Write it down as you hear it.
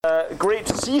Great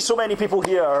to see so many people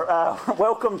here.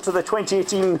 Welcome to the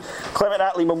 2018 Clement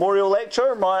Attlee Memorial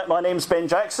Lecture. My name's Ben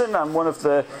Jackson. I'm one of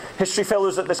the History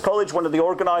Fellows at this college, one of the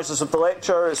organisers of the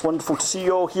lecture. It's wonderful to see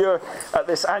you all here at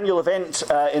this annual event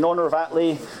in honour of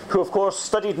Attlee, who of course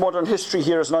studied modern history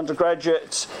here as an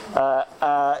undergraduate,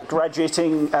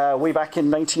 graduating way back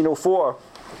in 1904.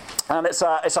 And it's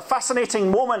a fascinating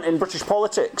moment in British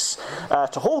politics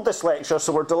to hold this lecture,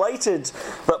 so we're delighted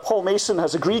that Paul Mason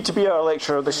has agreed to be our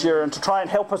lecturer this year and to try and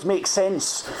help us make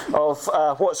sense of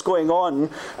what's going on.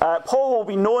 Paul will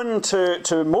be known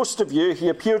to most of you. He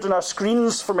appeared on our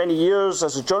screens for many years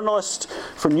as a journalist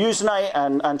for Newsnight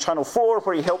and Channel 4,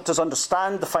 where he helped us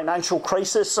understand the financial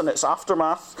crisis and its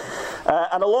aftermath.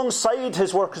 And alongside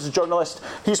his work as a journalist,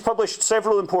 he's published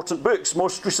several important books,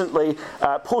 most recently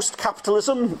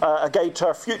Post-Capitalism, A Guide to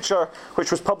Our Future,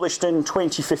 which was published in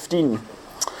 2015.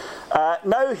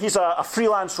 Now he's a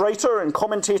freelance writer and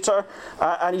commentator,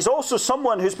 and he's also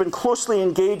someone who's been closely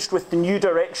engaged with the new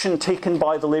direction taken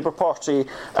by the Labour Party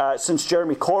since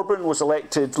Jeremy Corbyn was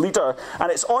elected leader.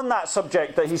 And it's on that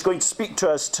subject that he's going to speak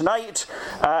to us tonight,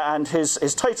 and his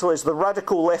title is The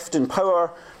Radical Left in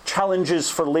Power, Challenges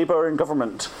for Labour in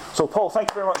Government. So Paul, thank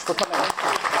you very much for coming.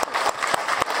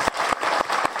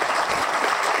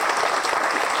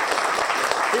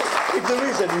 If there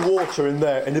is any water in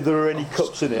there, and if there are any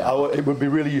cups in it, it would be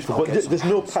really useful. But there's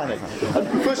no panic. And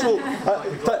first of all,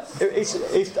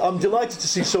 I'm delighted to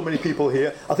see so many people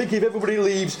here. I think if everybody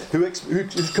leaves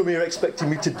who's come here expecting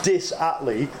me to diss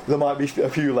Attlee, there might be a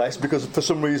few less, because for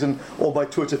some reason all my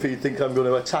Twitter feed think I'm going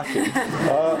to attack him.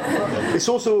 It's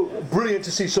also brilliant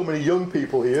to see so many young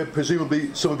people here.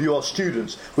 Presumably some of you are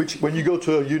students, which when you go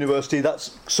to a university,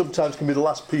 that's sometimes can be the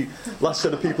last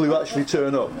set of people who actually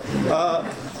turn up.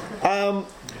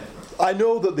 I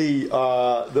know that the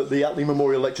Attlee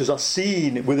Memorial Lectures are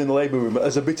seen within the Labour movement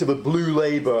as a bit of a blue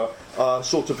Labour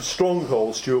sort of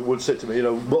stronghold. Stuart Wood said to me,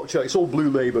 watch out, it's all blue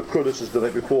Labour. Cruddas has done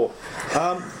it before.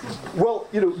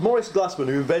 Maurice Glassman,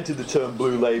 who invented the term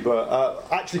blue Labour,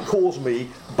 actually calls me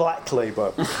black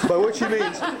Labour, by which he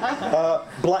means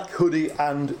black hoodie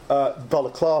and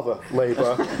balaclava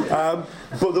Labour.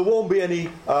 But there won't be any...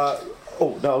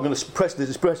 I'm going to press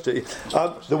this.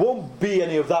 There won't be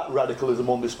any of that radicalism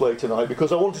on display tonight,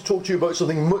 because I want to talk to you about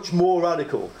something much more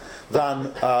radical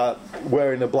than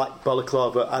wearing a black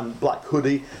balaclava and black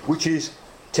hoodie, which is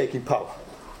taking power.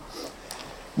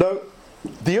 Now,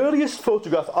 the earliest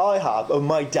photograph I have of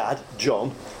my dad,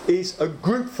 John, is a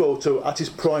group photo at his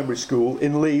primary school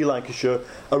in Lee, Lancashire,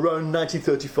 around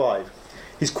 1935.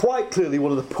 He's quite clearly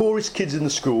one of the poorest kids in the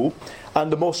school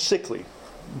and the most sickly,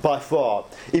 by far.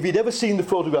 If he'd ever seen the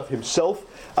photograph himself,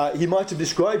 he might have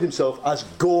described himself as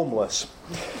gormless,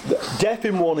 deaf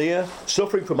in one ear,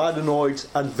 suffering from adenoids,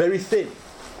 and very thin.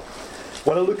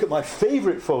 When I look at my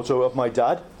favourite photo of my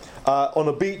dad on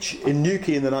a beach in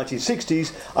Newquay in the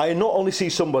 1960s, I not only see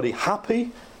somebody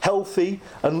happy, healthy,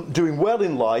 and doing well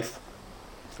in life,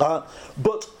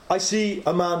 but I see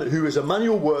a man who is a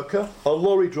manual worker, a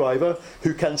lorry driver,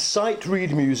 who can sight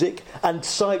read music and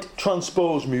sight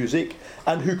transpose music,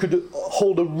 and who could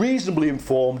hold a reasonably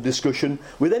informed discussion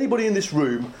with anybody in this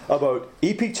room about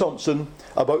E.P. Thompson,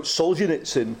 about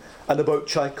Solzhenitsyn, and about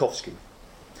Tchaikovsky.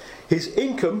 His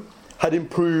income had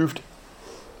improved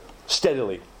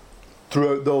steadily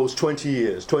throughout those 20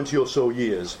 or so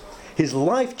years. His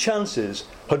life chances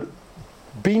had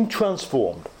been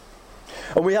transformed.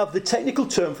 And we have the technical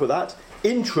term for that,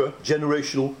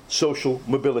 intra-generational social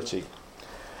mobility.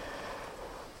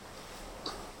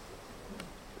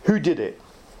 Who did it?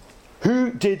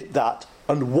 Who did that,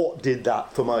 and what did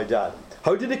that for my dad?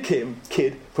 How did a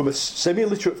kid from a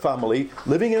semi-illiterate family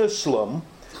living in a slum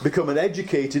become an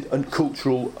educated and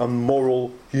cultural and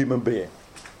moral human being?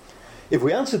 If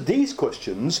we answer these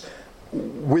questions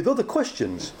with other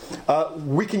questions,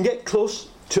 we can get close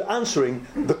to answering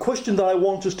the question that I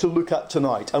want us to look at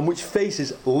tonight, and which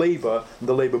faces Labour and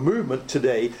the Labour movement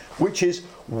today, which is,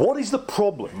 what is the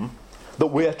problem that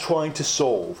we are trying to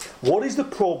solve? What is the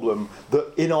problem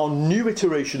that in our new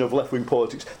iteration of left-wing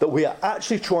politics that we are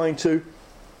actually trying to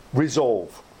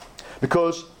resolve?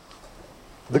 Because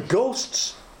the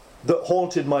ghosts that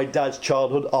haunted my dad's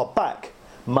childhood are back.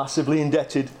 Massively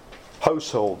indebted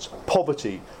households,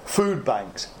 poverty, food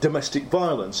banks, domestic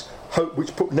violence,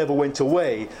 which never went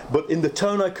away. But in the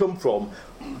town I come from,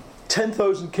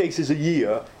 10,000 cases a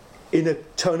year in a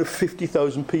town of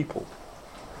 50,000 people.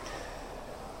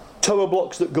 Tower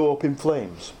blocks that go up in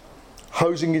flames.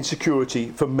 Housing insecurity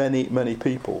for many, many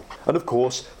people. And of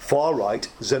course, far-right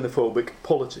xenophobic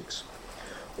politics.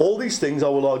 All these things, I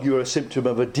will argue, are a symptom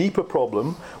of a deeper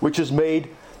problem which has made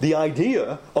the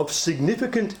idea of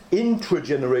significant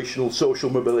intragenerational social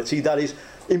mobility, that is,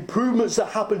 improvements that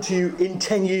happen to you in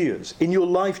 10 years, in your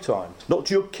lifetime, not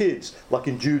to your kids, like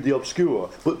in Jude the Obscure,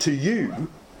 but to you,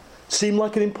 seem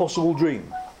like an impossible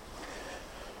dream.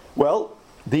 Well,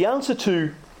 the answer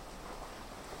to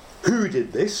who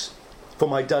did this for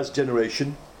my dad's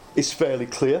generation is fairly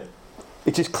clear.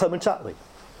 It is Clement Attlee,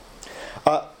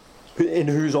 in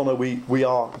whose honour we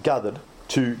are gathered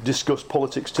to discuss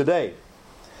politics today.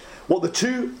 What the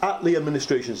two Attlee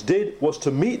administrations did was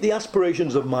to meet the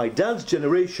aspirations of my dad's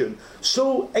generation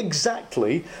so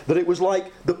exactly that it was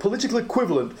like the political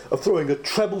equivalent of throwing a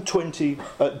treble 20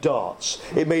 at darts.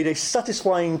 It made a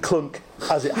satisfying clunk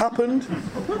as it happened,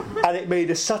 and it made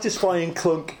a satisfying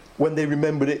clunk when they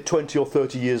remembered it 20 or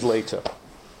 30 years later.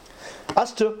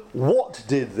 As to what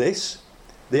did this,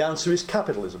 the answer is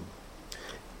capitalism.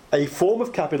 A form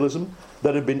of capitalism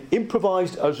that had been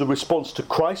improvised as a response to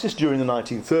crisis during the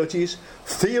 1930s,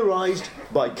 theorised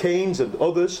by Keynes and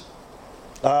others,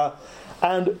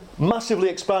 and massively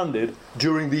expanded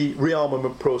during the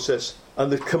rearmament process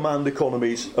and the command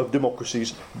economies of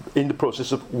democracies in the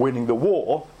process of winning the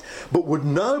war, but would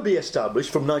now be established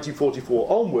from 1944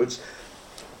 onwards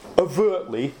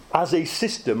overtly as a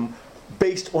system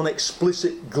based on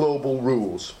explicit global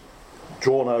rules,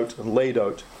 drawn out and laid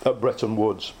out at Bretton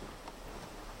Woods.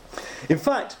 In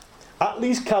fact,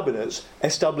 Attlee's cabinets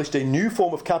established a new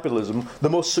form of capitalism, the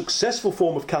most successful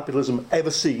form of capitalism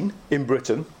ever seen in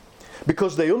Britain,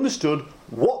 because they understood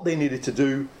what they needed to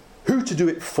do, who to do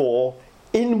it for,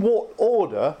 in what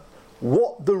order,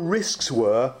 what the risks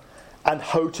were, and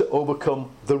how to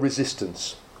overcome the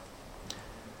resistance.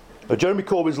 Now, Jeremy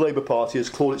Corbyn's Labour Party has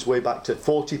clawed its way back to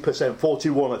 40%,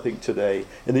 41 I think today,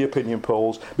 in the opinion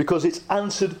polls, because it's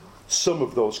answered some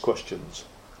of those questions,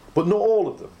 but not all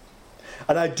of them.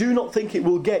 And I do not think it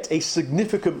will get a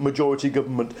significant majority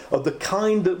government of the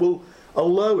kind that will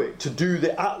allow it to do the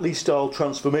Attlee-style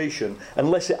transformation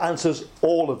unless it answers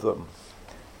all of them.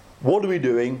 What are we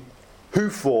doing? Who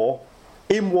for?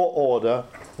 In what order?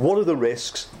 What are the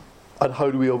risks? And how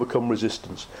do we overcome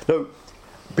resistance? Now,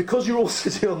 because you're all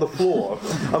sitting on the floor,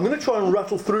 I'm going to try and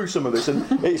rattle through some of this, and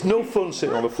it's no fun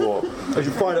sitting on the floor, as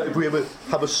you find out if we ever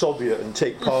have a Soviet and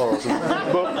take power or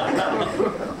something.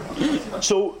 But,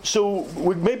 so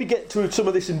we maybe get to some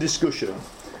of this in discussion.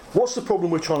 What's the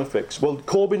problem we're trying to fix? Well,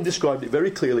 Corbyn described it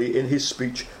very clearly in his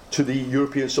speech to the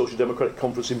European Social Democratic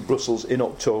Conference in Brussels in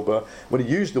October, when he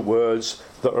used the words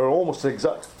that are almost an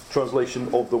exact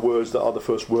translation of the words that are the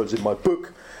first words in my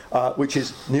book, which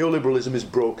is neoliberalism is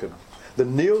broken. The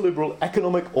neoliberal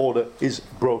economic order is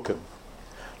broken.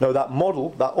 Now, that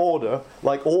model, that order,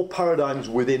 like all paradigms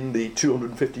within the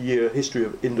 250-year history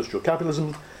of industrial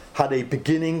capitalism, had a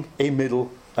beginning, a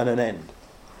middle, and an end.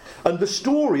 And the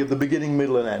story of the beginning,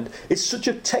 middle, and end is such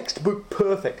a textbook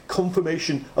perfect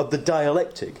confirmation of the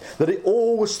dialectic that it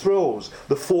always throws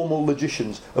the formal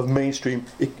logicians of mainstream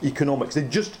economics. They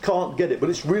just can't get it, but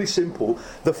it's really simple.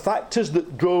 The factors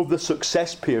that drove the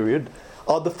success period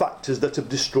are the factors that have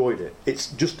destroyed it. It's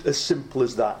just as simple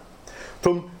as that.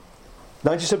 From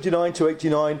 1979 to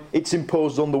 89, it's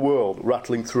imposed on the world,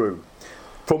 rattling through.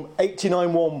 From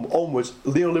 89 onwards,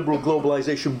 neoliberal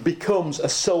globalisation becomes a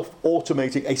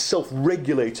self-automating, a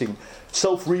self-regulating,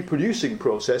 self-reproducing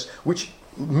process which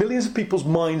millions of people's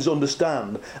minds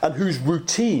understand and whose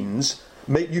routines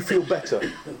make you feel better.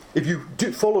 If you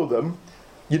do follow them,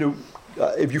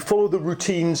 if you follow the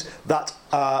routines that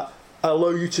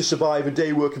allow you to survive a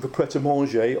day working for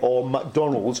Pret-a-Manger or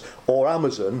McDonald's or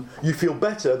Amazon, you feel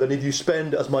better than if you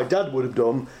spend, as my dad would have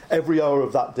done, every hour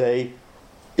of that day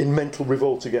in mental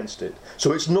revolt against it.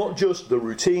 So it's not just the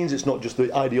routines, it's not just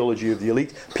the ideology of the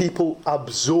elite. People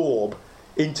absorb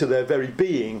into their very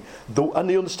being, and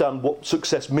they understand what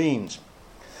success means.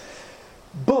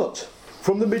 But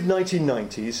from the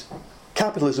mid-1990s,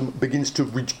 capitalism begins to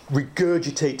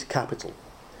regurgitate capital.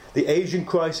 The Asian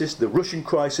crisis, the Russian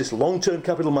crisis, long-term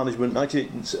capital management,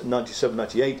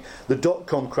 1997-98, the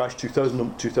dot-com crash,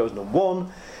 2000-2001.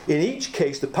 In each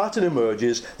case, the pattern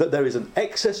emerges that there is an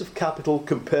excess of capital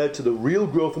compared to the real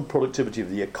growth and productivity of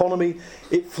the economy.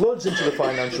 It floods into the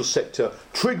financial sector,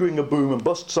 triggering a boom and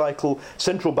bust cycle.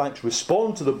 Central banks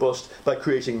respond to the bust by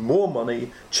creating more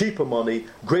money, cheaper money,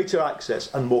 greater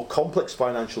access, and more complex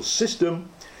financial system.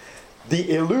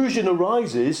 The illusion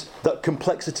arises that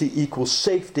complexity equals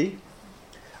safety,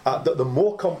 that the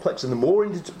more complex and the more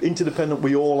interdependent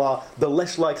we all are, the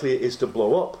less likely it is to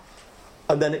blow up,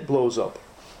 and then it blows up,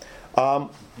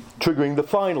 triggering the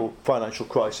final financial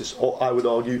crisis, or I would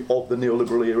argue, of the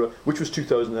neoliberal era, which was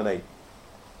 2008.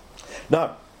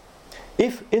 Now,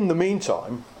 if in the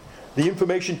meantime the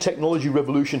information technology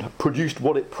revolution produced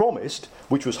what it promised,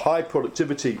 which was high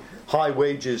productivity, high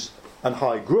wages, and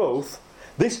high growth,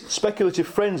 this speculative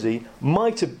frenzy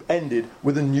might have ended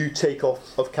with a new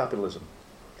takeoff of capitalism.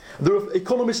 There are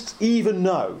economists even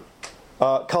now,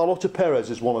 Carlota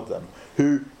Perez is one of them,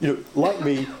 who, like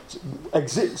me,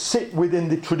 sit within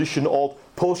the tradition of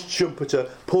post-Schumpeter,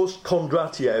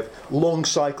 post-Kondratiev, long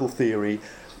cycle theory,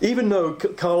 even though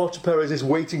Carlota Perez is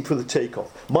waiting for the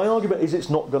takeoff. My argument is it's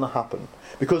not going to happen,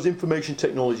 because information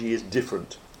technology is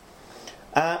different.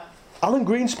 Alan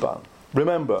Greenspan,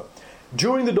 remember,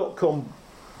 during the dot-com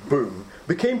boom,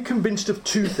 became convinced of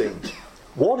two things.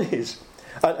 One is,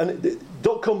 and the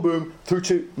dot-com boom through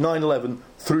to 9/11,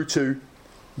 through to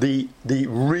the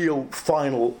real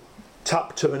final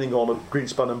tap turning on of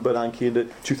Greenspan and Bernanke in the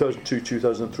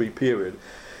 2002-2003 period.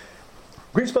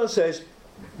 Greenspan says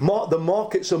the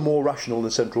markets are more rational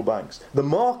than central banks. The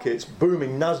markets,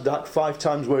 booming NASDAQ 5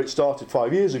 times where it started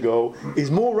 5 years ago, is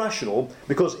more rational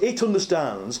because it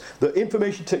understands that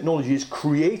information technology is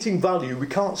creating value we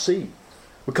can't see.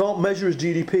 We can't measure as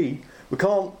GDP. We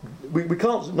can't.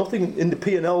 Nothing in the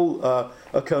P&L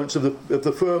accounts of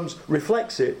the firms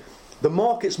reflects it. The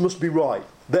markets must be right.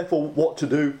 Therefore, what to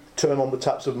do? Turn on the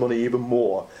taps of money even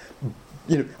more.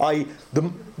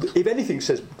 If anything,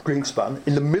 says Greenspan,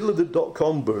 in the middle of the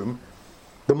dot-com boom,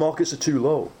 the markets are too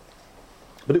low.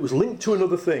 But it was linked to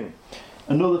another thing,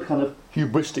 another kind of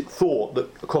hubristic thought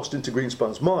that crossed into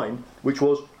Greenspan's mind, which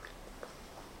was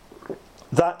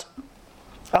that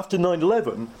after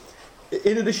 9/11,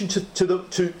 in addition to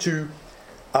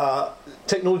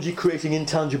technology creating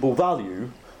intangible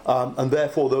value, and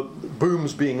therefore the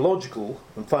booms being logical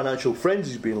and financial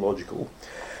frenzies being logical,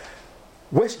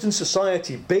 Western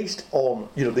society, based on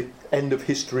the end of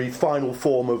history, final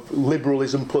form of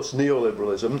liberalism plus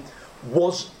neoliberalism,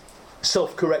 was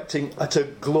self-correcting at a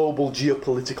global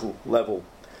geopolitical level.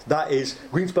 That is,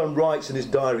 Greenspan writes in his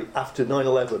diary after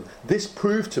 9/11, this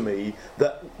proved to me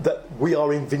that we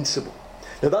are invincible.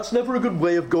 Now that's never a good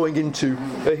way of going into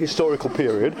a historical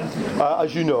period,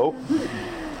 as you know,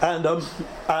 and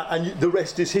the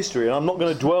rest is history, and I'm not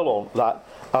going to dwell on that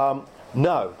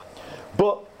now.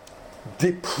 But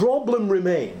the problem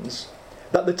remains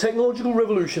that the technological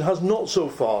revolution has not so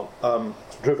far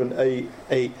driven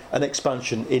an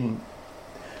expansion in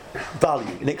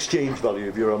value, in exchange value,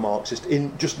 if you're a Marxist,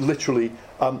 in just literally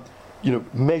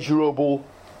measurable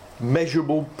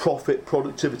profit,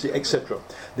 productivity, etc.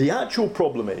 The actual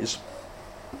problem is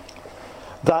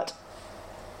that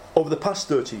over the past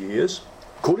 30 years,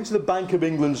 according to the Bank of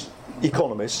England's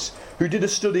economists, who did a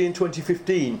study in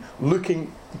 2015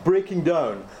 breaking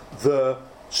down the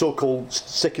so-called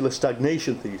secular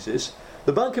stagnation thesis,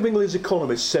 the Bank of England's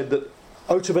economists said that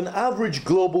out of an average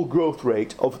global growth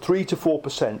rate of 3 to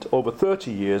 4% over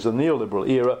 30 years in the neoliberal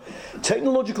era,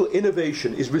 technological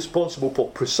innovation is responsible for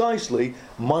precisely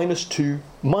minus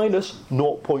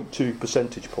 0.2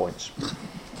 percentage points.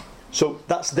 So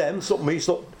that's them, it's not me, it's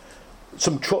not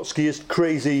some Trotskyist,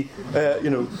 crazy,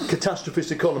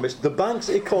 catastrophist economist. The bank's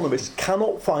economists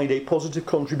cannot find a positive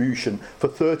contribution for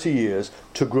 30 years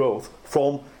to growth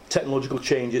from technological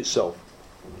change itself.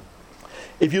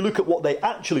 If you look at what they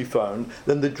actually found,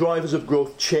 then the drivers of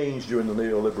growth changed during the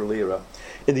neoliberal era.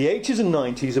 In the 80s and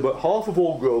 90s, about half of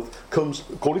all growth comes,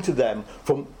 according to them,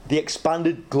 from the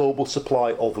expanded global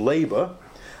supply of labour,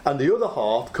 and the other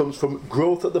half comes from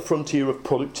growth at the frontier of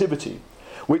productivity,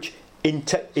 which in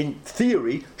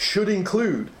theory should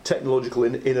include technological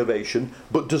innovation,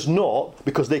 but does not,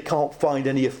 because they can't find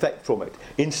any effect from it.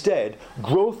 Instead,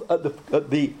 growth at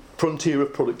the frontier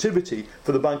of productivity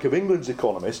for the Bank of England's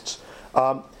economists,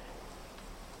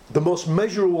 the most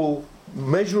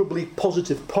measurably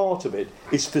positive part of it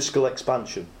is fiscal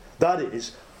expansion. That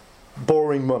is,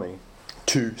 borrowing money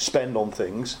to spend on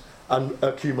things and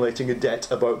accumulating a debt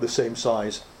about the same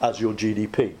size as your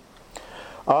GDP.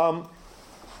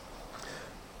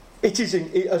 It is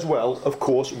as well, of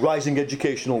course, rising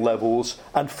educational levels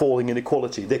and falling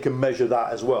inequality. They can measure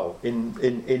that as well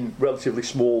in relatively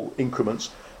small increments.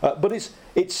 But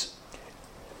it's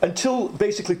until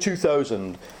basically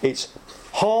 2000, it's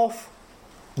half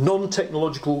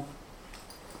non-technological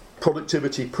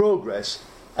productivity progress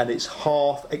and it's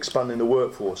half expanding the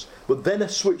workforce. But then a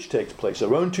switch takes place.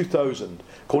 Around 2000,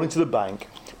 according to the bank,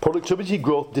 productivity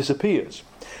growth disappears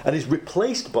and is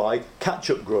replaced by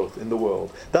catch-up growth in the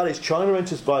world. That is, China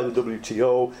enters via the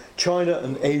WTO, China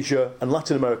and Asia and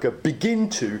Latin America begin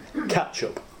to catch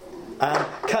up. And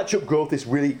catch-up growth is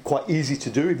really quite easy to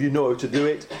do if you know how to do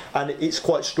it, and it's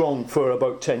quite strong for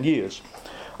about 10 years.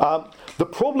 The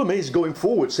problem is, going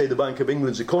forward, say the Bank of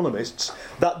England's economists,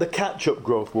 that the catch-up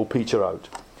growth will peter out.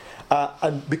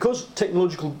 And because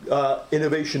technological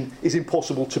innovation is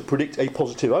impossible to predict a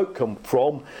positive outcome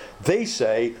from, they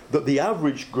say that the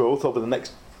average growth over the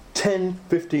next 10,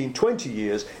 15, 20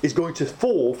 years is going to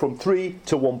fall from 3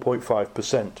 to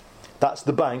 1.5%. That's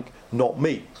the bank, not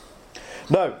me.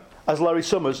 Now, as Larry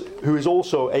Summers, who is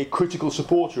also a critical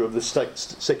supporter of the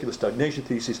secular stagnation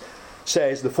thesis,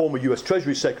 says, the former US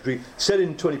Treasury Secretary, said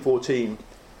in 2014,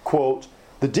 quote,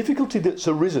 "The difficulty that's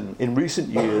arisen in recent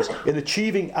years in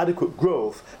achieving adequate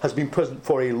growth has been present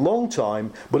for a long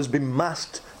time, but has been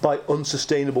masked by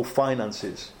unsustainable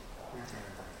finances."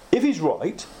 If he's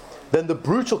right, then the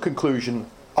brutal conclusion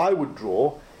I would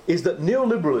draw is that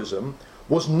neoliberalism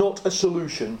was not a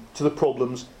solution to the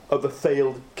problems of a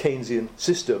failed Keynesian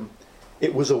system.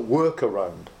 It was a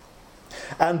workaround.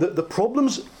 And that the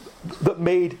problems that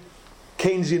made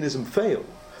Keynesianism fail,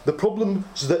 the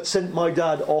problems that sent my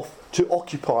dad off to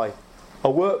occupy a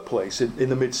workplace in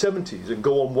the mid-70s and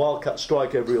go on wildcat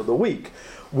strike every other week,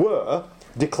 were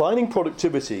declining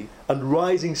productivity and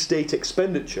rising state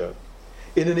expenditure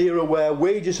in an era where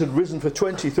wages had risen for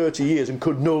 20, 30 years and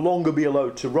could no longer be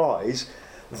allowed to rise.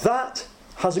 That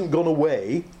hasn't gone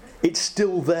away. It's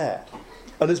still there,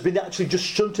 and has been actually just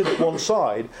shunted at one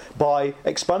side by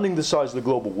expanding the size of the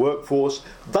global workforce,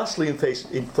 vastly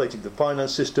inflating the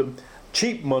finance system,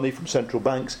 cheap money from central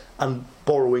banks, and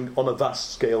borrowing on a vast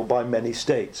scale by many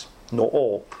states, not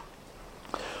all.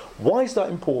 Why is that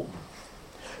important?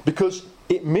 Because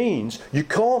it means you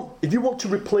can't, if you want to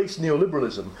replace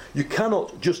neoliberalism, you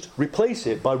cannot just replace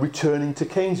it by returning to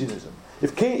Keynesianism.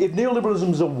 If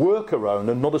neoliberalism is a workaround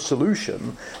and not a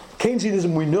solution,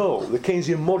 Keynesianism, we know, the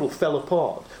Keynesian model fell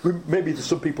apart. Maybe there's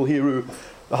some people here who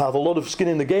have a lot of skin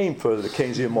in the game for the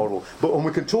Keynesian model, and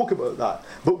we can talk about that.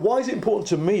 But why is it important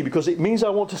to me? Because it means I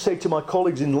want to say to my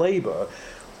colleagues in Labour,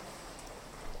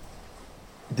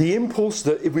 the impulse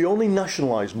that if we only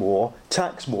nationalise more,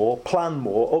 tax more, plan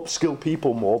more, upskill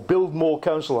people more, build more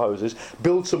council houses,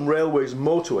 build some railways and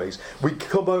motorways, we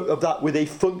come out of that with a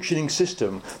functioning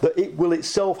system that it will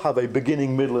itself have a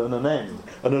beginning, middle and an end,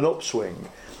 and an upswing,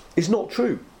 is not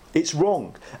true. It's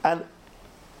wrong. And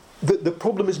the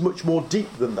problem is much more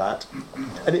deep than that.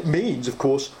 And it means, of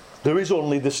course, there is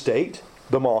only the state,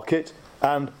 the market,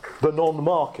 and the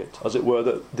non-market, as it were,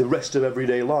 the rest of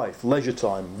everyday life, leisure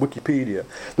time, Wikipedia.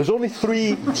 There's only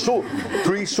three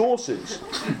sources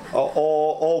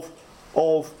of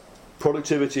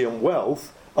productivity and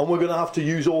wealth, and we're going to have to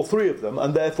use all three of them,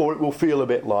 and therefore it will feel a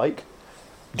bit like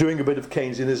doing a bit of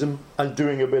Keynesianism and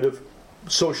doing a bit of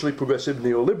socially progressive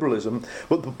neoliberalism.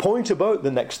 But the point about the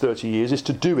next 30 years is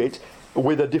to do it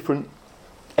with a different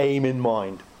aim in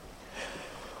mind.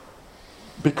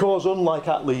 Because unlike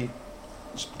Attlee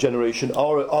generation,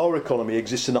 our economy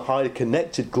exists in a highly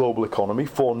connected global economy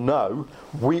for now.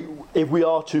 If we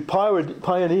are to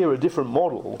pioneer a different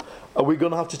model, we're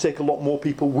going to have to take a lot more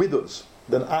people with us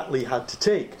than Attlee had to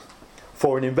take.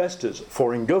 Foreign investors,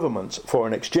 foreign governments,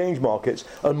 foreign exchange markets,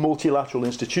 and multilateral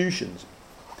institutions.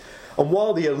 And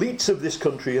while the elites of this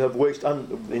country have wasted,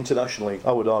 and internationally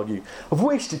I would argue, have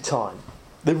wasted time.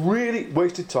 They've really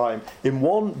wasted time in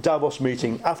one Davos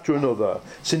meeting after another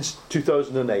since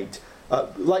 2008.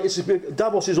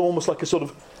 Davos is almost like a sort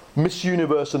of Miss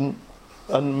Universe and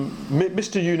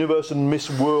Mr. Universe and Miss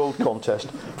World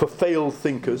contest for failed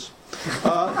thinkers.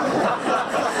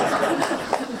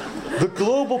 The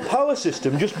global power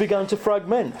system just began to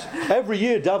fragment. Every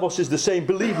year Davos is the same.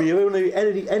 Believe me,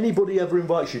 if anybody ever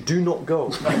invites you, do not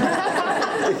go.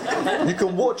 You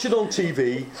can watch it on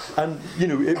TV, and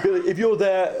if you're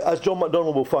there, as John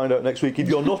McDonnell will find out next week, if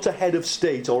you're not a head of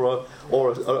state or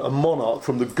a monarch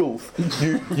from the Gulf,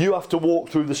 you have to walk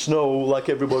through the snow like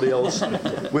everybody else,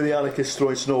 with the anarchists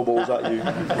throwing snowballs at you,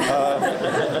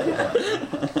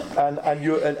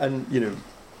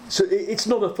 So it's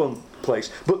not a fun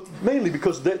place, but mainly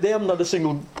because they haven't had a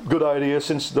single good idea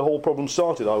since the whole problem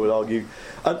started, I would argue.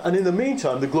 And in the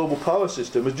meantime, the global power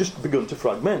system has just begun to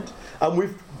fragment. And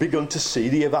we've begun to see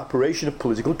the evaporation of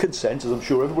political consent, as I'm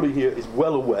sure everybody here is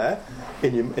well aware,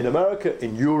 in America,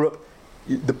 in Europe,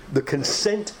 the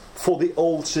consent for the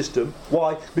old system.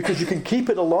 Why? Because you can keep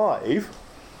it alive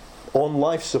on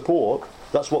life support.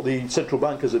 That's what the central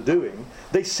bankers are doing.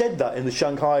 They said that in the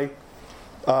Shanghai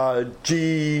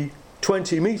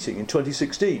G20 meeting in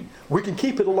 2016. We can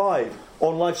keep it alive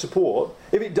on life support.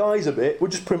 If it dies a bit, we'll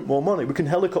just print more money. We can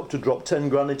helicopter drop 10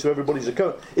 grand into everybody's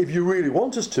account if you really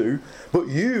want us to. But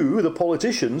you, the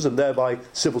politicians, and thereby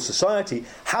civil society,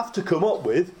 have to come up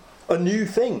with a new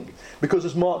thing. Because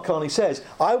as Mark Carney says,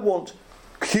 I want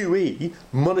QE,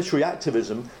 monetary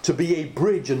activism, to be a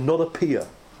bridge and not a pier.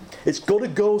 It's got to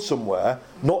go somewhere,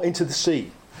 not into the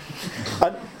sea.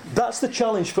 And that's the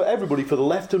challenge for everybody, for the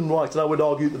left and right, and I would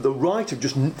argue that the right have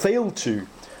just failed to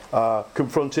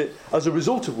confront it, as a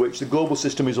result of which the global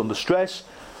system is under stress,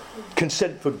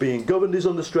 consent for being governed is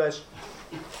under stress,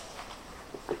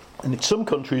 and in some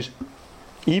countries,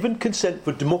 even consent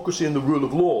for democracy and the rule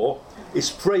of law is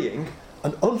fraying,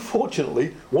 and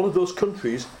unfortunately, one of those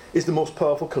countries is the most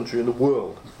powerful country in the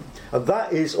world. And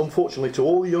that is, unfortunately, to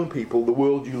all the young people, the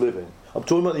world you live in. I'm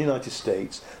talking about the United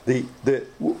States. The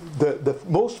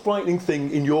most frightening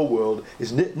thing in your world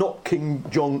is not Kim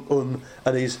Jong-un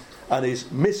and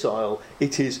his missile.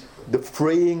 It is the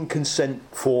fraying consent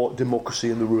for democracy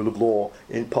and the rule of law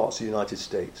in parts of the United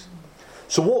States.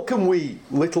 So what can we,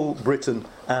 little Britain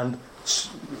and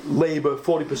Labour,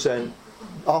 40%,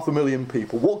 500,000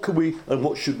 people, what can we and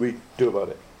what should we do about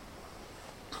it?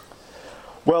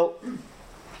 Well,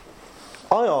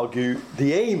 I argue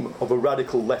the aim of a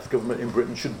radical left government in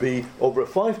Britain should be, over a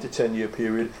 5 to 10 year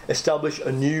period, establish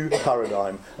a new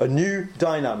paradigm, a new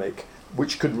dynamic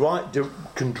which can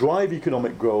drive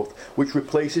economic growth, which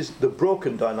replaces the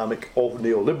broken dynamic of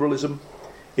neoliberalism.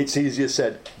 It's easier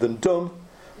said than done,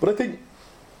 but I think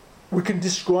we can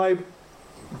describe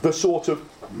the sort of,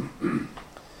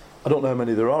 I don't know how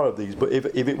many there are of these, but if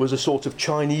it was a sort of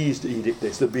Chinese edict,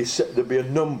 there'd be a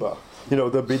number. You know,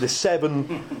 there'd be the 7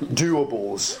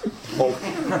 doables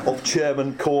of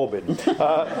Chairman Corbyn.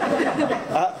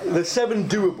 The 7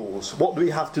 doables. What do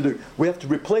we have to do? We have to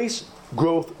replace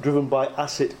growth driven by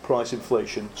asset price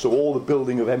inflation, so all the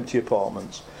building of empty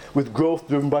apartments, with growth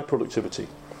driven by productivity.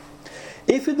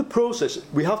 If in the process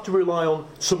we have to rely on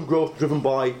some growth driven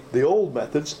by the old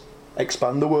methods,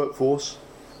 expand the workforce,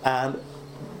 and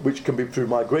which can be through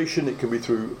migration, it can be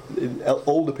through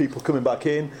older people coming back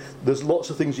in, there's lots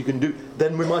of things you can do,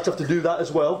 then we might have to do that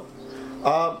as well.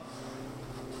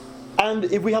 And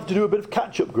if we have to do a bit of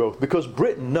catch-up growth, because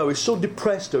Britain now is so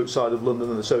depressed outside of London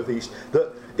and the South East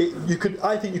that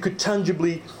I think you could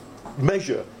tangibly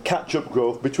measure catch-up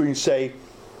growth between, say,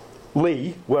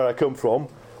 Lee, where I come from,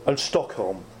 and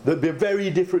Stockholm. There'd be a very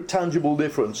different, tangible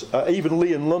difference. Even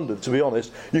Lee and London, to be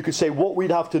honest, you could say what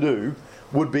we'd have to do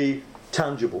would be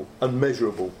tangible and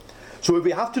measurable. So if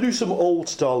we have to do some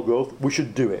old-style growth, we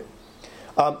should do it.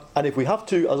 And if we have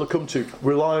to, as I'll come to,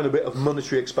 rely on a bit of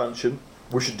monetary expansion,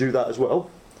 we should do that as well.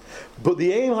 But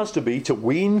the aim has to be to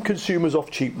wean consumers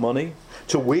off cheap money,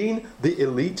 to wean the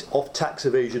elite off tax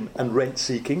evasion and rent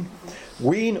seeking,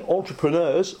 wean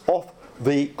entrepreneurs off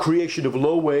the creation of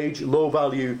low-wage,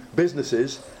 low-value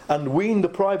businesses, and wean the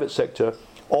private sector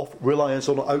off reliance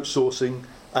on outsourcing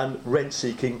and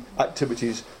rent-seeking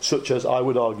activities such as, I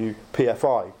would argue,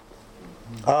 PFI.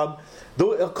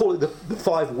 Though I'll call it the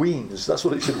 5 weans, that's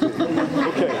what it should be.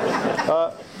 Okay.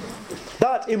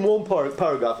 That, in one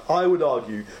paragraph, I would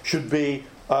argue, should be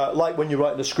like when you're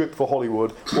writing a script for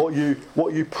Hollywood, what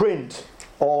you print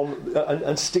on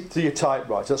and stick to your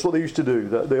typewriter. That's what they used to do.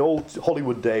 The old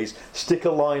Hollywood days, stick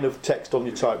a line of text on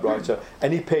your typewriter.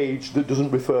 Any page that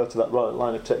doesn't refer to that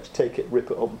line of text, take it,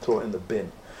 rip it up and throw it in the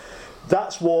bin.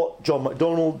 That's what John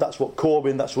McDonnell, that's what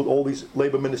Corbyn, that's what all these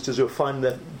Labour ministers who are finding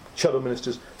their shadow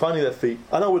ministers, finding their feet,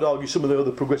 and I would argue some of the other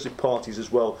progressive parties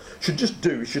as well, should just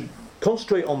do, should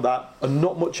concentrate on that and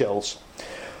not much else.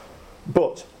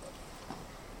 But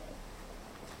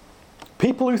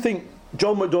people who think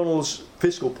John McDonnell's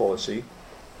fiscal policy,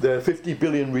 the 50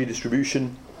 billion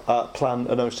redistribution plan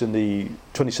announced in the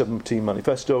 2017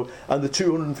 manifesto, and the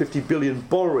 250 billion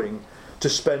borrowing to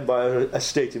spend by a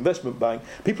state investment bank,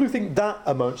 people who think that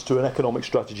amounts to an economic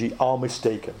strategy are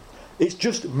mistaken. It's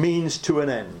just means to an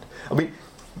end. I mean,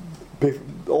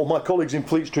 all my colleagues in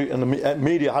Fleet Street and the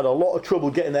media had a lot of trouble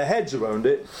getting their heads around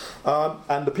it,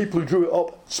 and the people who drew it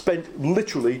up spent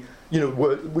literally,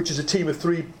 which is a team of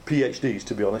 3 PhDs,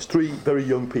 to be honest, 3 very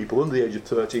young people under the age of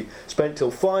 30, spent till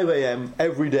 5 a.m.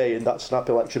 every day in that snap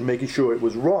election making sure it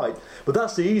was right. But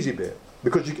that's the easy bit,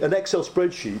 because an Excel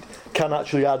spreadsheet can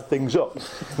actually add things up.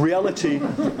 Reality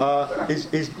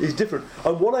is different.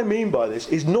 And what I mean by this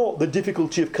is not the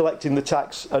difficulty of collecting the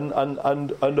tax and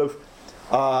of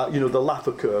the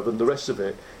Laffer curve and the rest of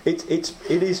it.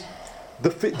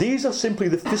 These are simply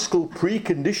the fiscal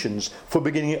preconditions for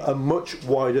beginning a much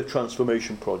wider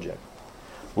transformation project.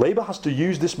 Labour has to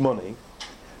use this money,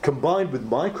 combined with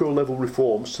micro-level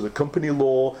reforms to the company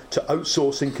law, to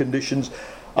outsourcing conditions,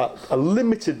 a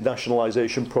limited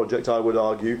nationalisation project, I would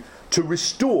argue, to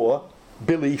restore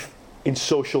belief in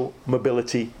social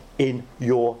mobility in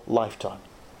your lifetime.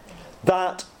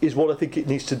 That is what I think it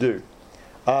needs to do.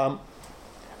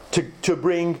 To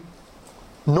bring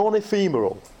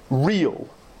non-ephemeral, real,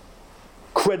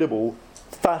 credible,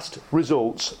 fast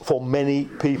results for many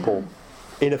people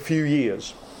in a few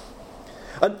years.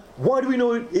 And why do we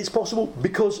know it's possible?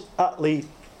 Because Attlee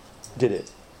did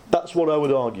it. That's what I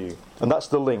would argue, and that's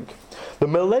the link. The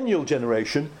millennial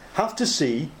generation have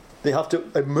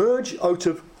to emerge out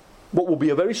of what will be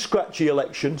a very scratchy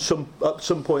election at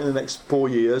some point in the next 4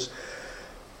 years,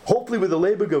 hopefully with a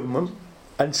Labour government,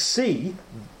 and see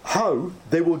how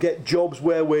they will get jobs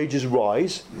where wages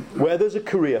rise, where there's a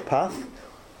career path,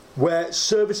 where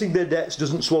servicing their debts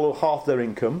doesn't swallow half their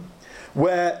income,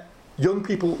 where young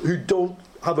people who don't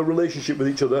have a relationship with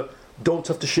each other don't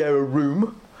have to share a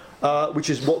room, which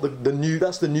is what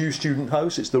that's the new student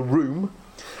house, it's the room,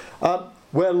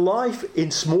 where life in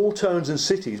small towns and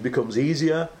cities becomes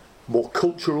easier, more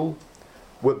cultural,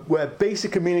 where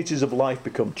basic amenities of life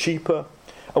become cheaper,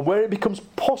 and where it becomes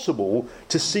possible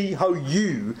to see how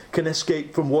you can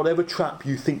escape from whatever trap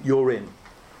you think you're in.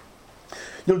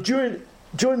 You know,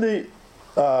 during the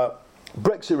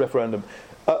Brexit referendum,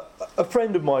 a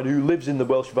friend of mine who lives in the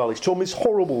Welsh Valleys told me this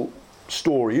horrible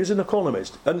story. He's an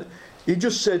economist, and he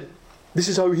just said, this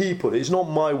is how he put it, it's not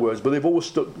my words, but they've always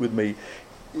stuck with me.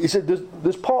 He said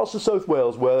there's parts of South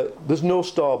Wales where there's no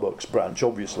Starbucks branch,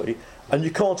 obviously, and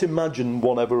you can't imagine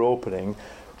one ever opening.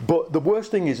 But the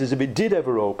worst thing is if it did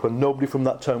ever open, nobody from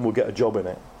that town will get a job in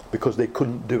it because they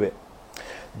couldn't do it.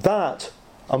 That,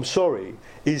 I'm sorry,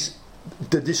 is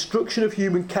the destruction of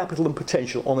human capital and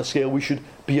potential on a scale we should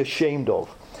be ashamed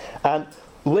of. And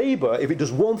Labour, if it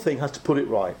does one thing, has to put it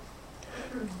right.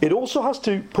 It also has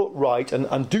to put right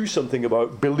and do something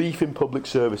about belief in public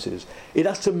services. It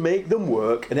has to make them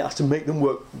work, and it has to make them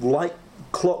work like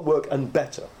clockwork and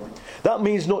better. That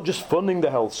means not just funding the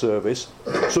health service,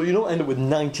 so you don't end up with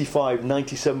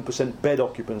 95-97% bed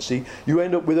occupancy. You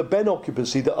end up with a bed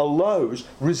occupancy that allows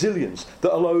resilience,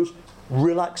 that allows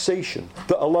relaxation,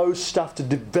 that allows staff to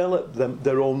develop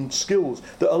their own skills,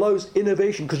 that allows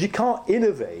innovation, because you can't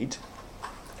innovate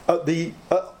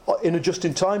in a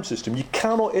just-in-time system. You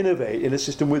cannot innovate in a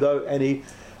system without any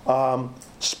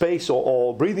space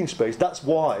or breathing space. That's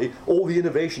why all the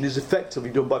innovation is effectively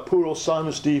done by poor old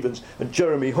Simon Stevens and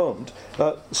Jeremy Hunt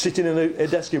sitting in a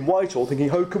desk in Whitehall thinking,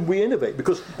 how can we innovate?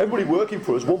 Because everybody working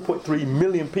for us, 1.3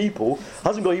 million people,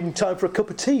 hasn't got even time for a cup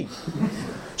of tea.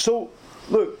 So,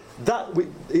 look,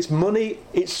 it's money,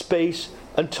 it's space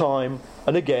and time,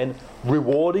 and again,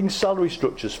 rewarding salary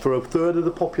structures for a third of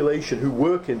the population who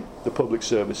work in the public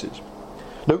services.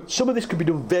 Now, some of this could be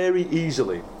done very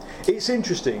easily. It's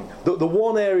interesting that the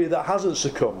one area that hasn't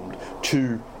succumbed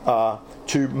to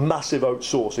massive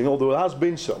outsourcing, although there has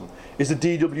been some, is the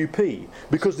DWP,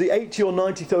 because the 80 or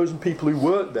 90,000 people who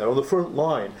work there on the front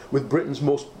line with Britain's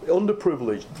most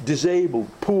underprivileged, disabled,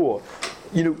 poor,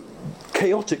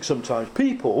 chaotic sometimes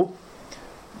people,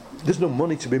 there's no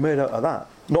money to be made out of that.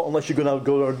 Not unless you're going to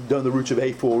go down the route of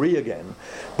A4E again.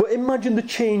 But imagine the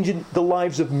change in the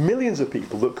lives of millions of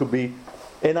people that could be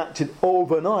enacted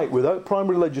overnight without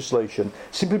primary legislation,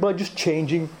 simply by just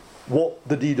changing what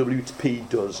the DWP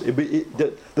does.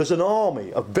 There's an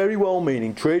army of very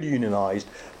well-meaning, trade unionised,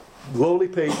 lowly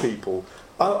paid people.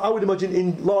 I would imagine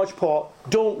in large part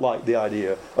don't like the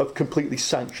idea of completely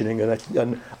sanctioning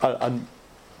and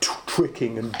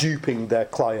tricking and duping their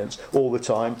clients all the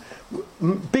time.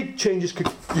 Big changes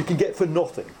you can get for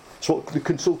nothing. It's what the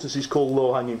consultancies call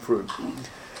low-hanging fruit.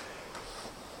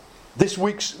 This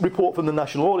week's report from the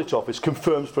National Audit Office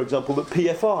confirms, for example, that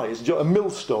PFI is a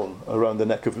millstone around the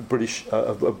neck of British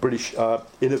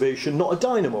innovation, not a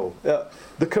dynamo.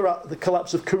 The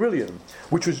collapse of Carillion,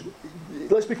 which was,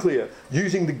 let's be clear,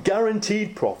 using the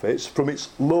guaranteed profits from its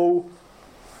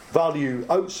low-value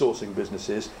outsourcing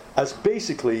businesses as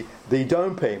basically the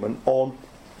down payment on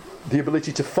the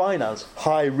ability to finance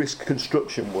high-risk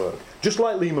construction work. Just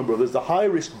like Lehman Brothers, the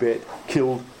high-risk bit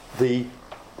killed the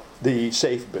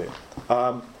safe bit,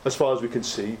 as far as we can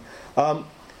see.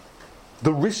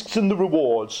 The risks and the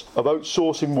rewards of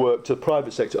outsourcing work to the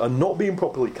private sector are not being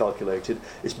properly calculated.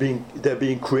 They're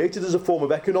being created as a form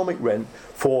of economic rent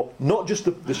for not just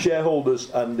the shareholders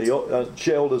and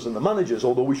the managers,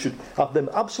 although we should have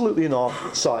them absolutely in our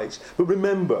sights. But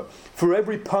remember, for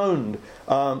every pound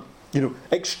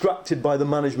extracted by the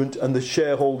management and the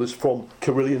shareholders from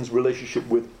Carillion's relationship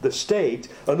with the state,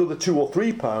 another £2 or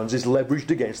 £3 is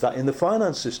leveraged against that in the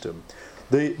finance system.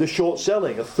 The short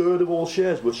selling, a third of all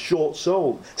shares was short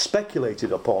sold,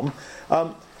 speculated upon,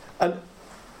 and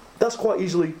that's quite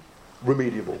easily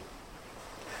remediable.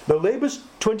 Now, Labour's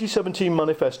 2017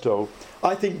 manifesto,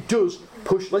 I think, does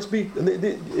push.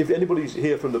 If anybody's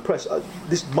here from the press,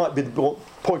 this might be the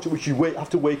point at which you have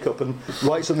to wake up and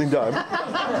write something down.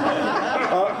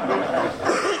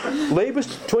 Labour's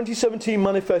 2017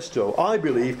 manifesto, I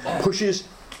believe, pushes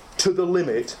to the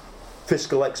limit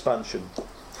fiscal expansion.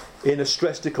 in a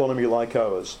stressed economy like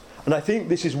ours. And I think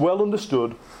this is well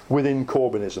understood within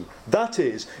Corbynism. That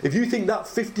is, if you think that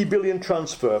 50 billion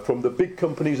transfer from the big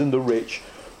companies and the rich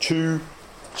to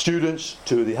students,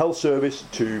 to the health service,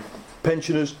 to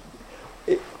pensioners,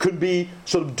 it could be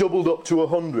sort of doubled up to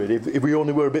 100 if we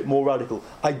only were a bit more radical.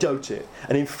 I doubt it.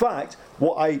 And in fact,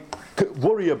 what I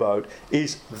worry about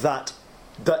is that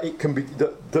it can be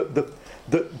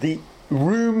the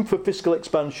room for fiscal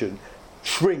expansion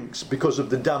shrinks because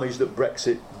of the damage that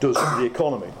Brexit does to the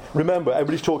economy. Remember,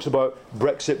 everybody talks about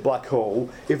Brexit black hole.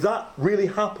 If that really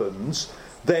happens,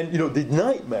 then the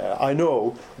nightmare I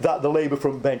know that the Labour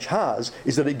front bench has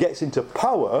is that it gets into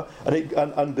power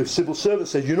and the civil servant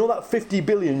says, that 50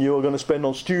 billion you're going to spend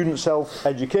on students' health,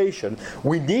 education,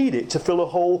 we need it to fill a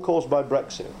hole caused by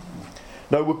Brexit.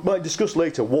 Now we might discuss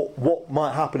later what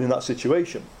might happen in that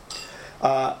situation.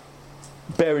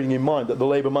 Bearing in mind that the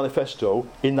Labour manifesto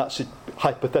in that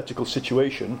hypothetical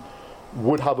situation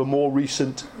would have a more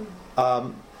recent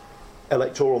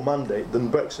electoral mandate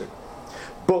than Brexit.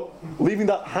 But leaving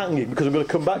that hanging, because I'm going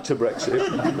to come back to Brexit,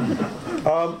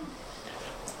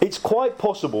 it's quite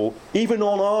possible, even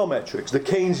on our metrics, the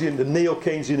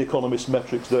neo-Keynesian economist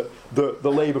metrics that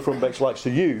the Labour front bench likes to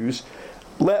use,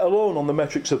 let alone on the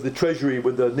metrics of the Treasury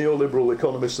with the neoliberal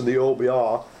economists and the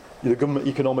OBR, the Government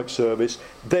Economic Service,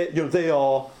 they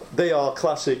are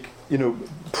classic,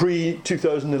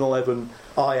 pre-2011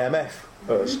 IMF.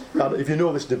 And if you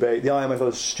know this debate, the IMF has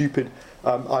a stupid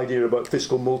idea about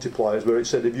fiscal multipliers, where it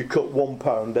said if you cut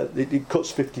 £1, it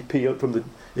cuts 50p out from the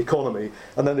economy,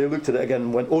 and then they looked at it again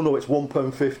and went, oh no, it's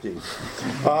 £1.50.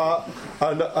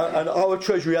 And our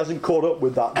Treasury hasn't caught up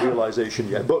with that realisation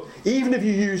yet. But even if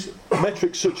you use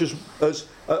metrics such as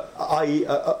i.e.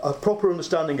 a proper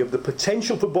understanding of the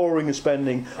potential for borrowing and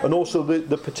spending, and also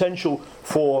the potential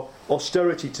for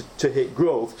austerity to hit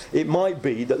growth, it might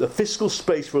be that the fiscal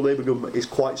space for a Labour government is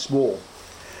quite small.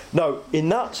 Now, in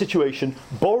that situation,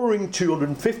 borrowing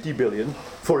 250 billion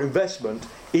for investment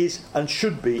is and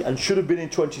should have been in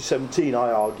 2017,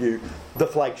 I argue, the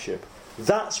flagship.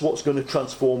 That's what's going to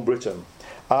transform Britain.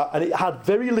 And it had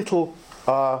very little,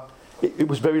 it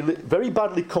was very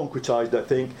badly concretised, I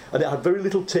think, and it had very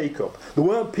little take-up. There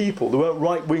weren't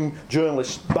right-wing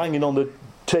journalists banging on the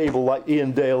table like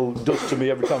Ian Dale does to me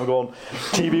every time I go on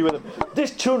TV with him.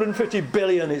 This 250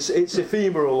 billion, it's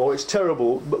ephemeral or it's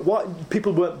terrible, but why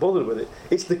people weren't bothered with it?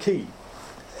 It's the key.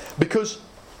 Because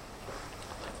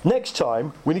next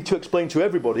time we need to explain to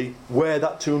everybody where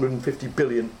that 250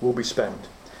 billion will be spent.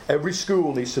 Every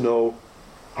school needs to know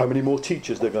how many more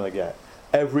teachers they're going to get.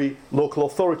 Every local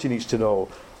authority needs to know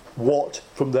what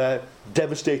from their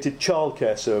devastated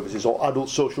childcare services or adult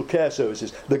social care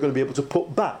services they're going to be able to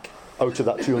put back out of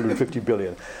that 250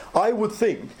 billion. I would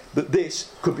think that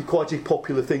this could be quite a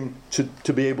popular thing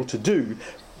to be able to do,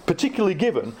 particularly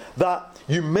given that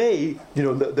you may,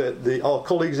 our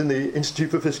colleagues in the Institute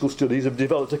for Fiscal Studies have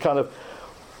developed a kind of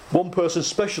one-person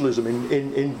specialism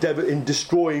in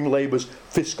destroying Labour's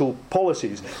fiscal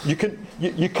policies. You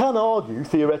can argue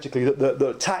theoretically that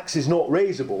the tax is not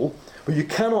raisable, but you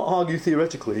cannot argue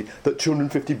theoretically that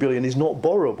 250 billion is not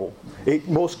borrowable. It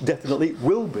most definitely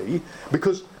will be,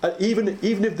 because even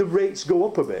if the rates go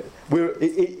up a bit,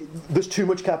 there's too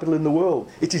much capital in the world.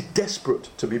 It is desperate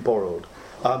to be borrowed,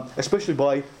 especially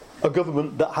by a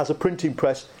government that has a printing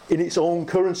press in its own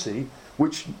currency,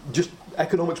 which just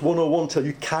Economics 101 tell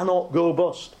you cannot go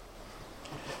bust.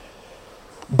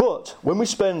 But when we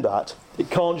spend that, it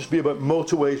can't just be about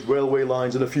motorways, railway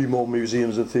lines and a few more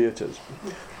museums and theatres.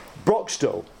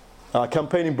 Broxtowe,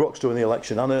 campaigning Broxtowe in the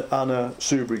election, Anna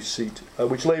Soubry's seat,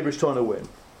 which Labour is trying to win,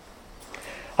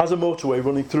 has a motorway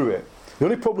running through it. The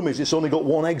only problem is it's only got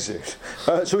one exit,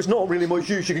 so it's not really much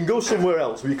use. You can go somewhere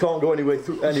else, but you can't go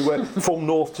anywhere from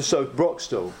north to south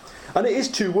Broxtowe. And it is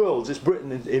two worlds. It's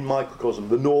Britain in microcosm.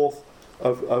 The north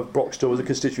of Broxtowe as a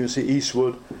constituency,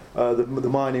 Eastwood, the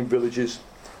mining villages,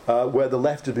 where the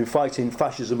left had been fighting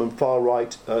fascism and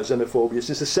far-right xenophobia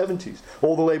since the 70s.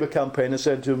 All the Labour campaigners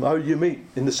said to them, how did you meet?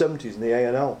 In the 70s, in the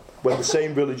ANL, when the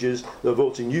same villages that are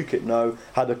voting UKIP now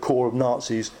had a core of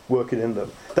Nazis working in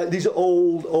them. These are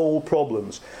old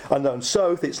problems. And down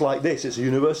south, it's like this. It's a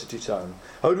university town.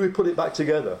 How do we put it back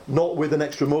together? Not with an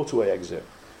extra motorway exit.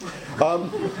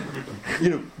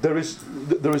 There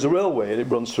is a railway and it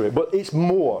runs through it, but it's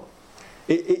more.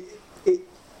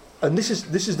 And this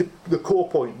is the core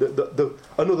point.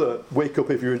 Another wake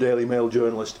up if you're a Daily Mail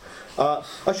journalist. I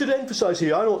should emphasise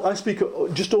here. I speak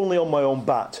just only on my own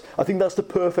bat. I think that's the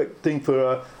perfect thing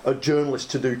for a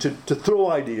journalist to do, to throw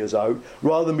ideas out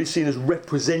rather than be seen as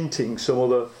representing some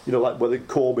other, like whether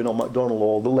Corbyn or McDonnell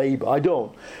or the Labour. I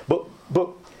don't. But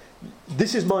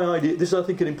this is my idea. This is, I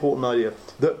think, an important idea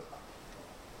that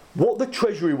what the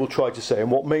Treasury will try to say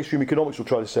and what mainstream economics will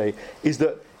try to say is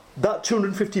that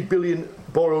 250 billion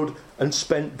borrowed and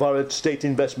spent via a state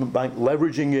investment bank,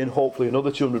 leveraging in hopefully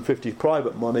another 250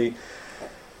 private money,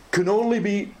 can only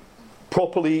be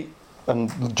properly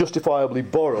and justifiably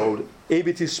borrowed if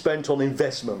it is spent on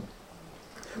investment.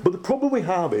 But the problem we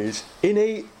have is, in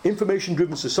a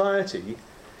information-driven society,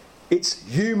 it's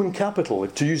human capital,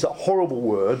 to use that horrible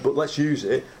word, but let's use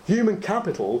it, human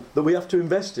capital that we have to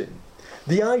invest in.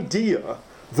 The idea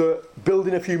that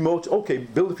building build a few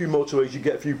motorways, you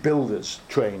get a few builders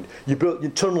trained. You build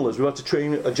your tunnellers, we have to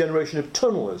train a generation of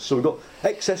tunnellers. So we've got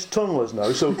excess tunnellers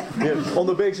now. So on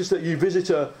the basis that you visit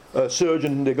a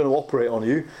surgeon, they're going to operate on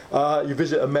you. You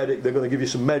visit a medic, they're going to give you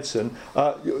some medicine.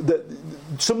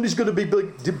 Somebody's going to be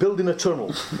building a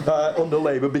tunnel under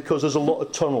Labour because there's a lot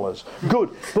of tunnellers. Good,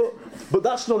 but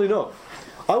that's not enough.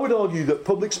 I would argue that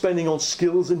public spending on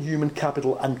skills and human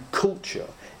capital and culture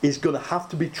is going to have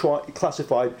to be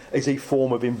classified as a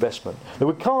form of investment. Now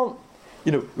we can't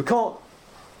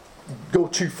go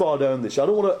too far down this. I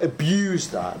don't want to abuse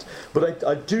that, but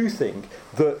I do think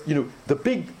that the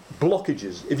big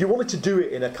blockages, if you wanted to do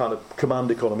it in a kind of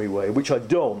command economy way, which I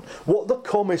don't, what the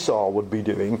Commissar would be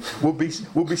doing would be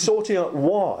sorting out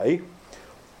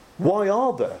why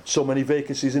are there so many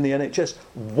vacancies in the NHS?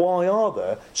 Why are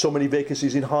there so many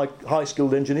vacancies in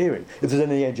high-skilled engineering? If there's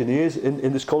any engineers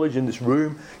in this college, in this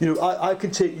room, I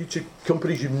can take you to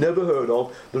companies you've never heard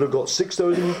of that have got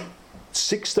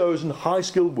 6,000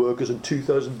 high-skilled workers and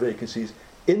 2,000 vacancies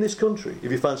in this country,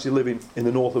 if you fancy living in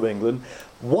the north of England.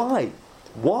 Why?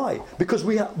 Because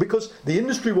the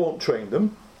industry won't train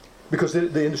them, because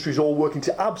the industry is all working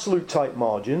to absolute tight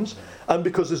margins, and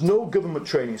because there's no government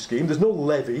training scheme, there's no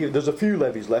levy. There's a few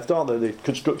levies left, aren't there, in the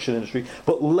construction industry,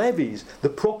 but levies, the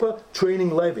proper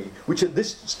training levy, which at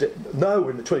this now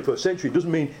in the 21st century doesn't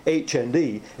mean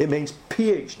HND, it means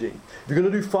PhD. If you're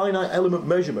going to do finite element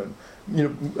measurement,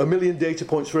 1 million data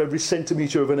points for every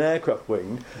centimetre of an aircraft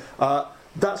wing,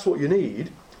 that's what you need.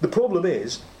 The problem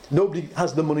is nobody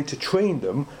has the money to train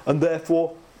them, and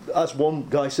therefore, as one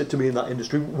guy said to me in that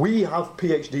industry, we have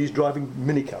PhDs driving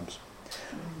minicabs.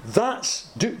 That's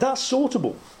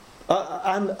sortable,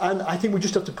 and I think we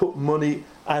just have to put money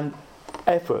and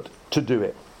effort to do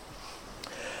it.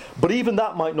 But even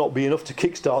that might not be enough to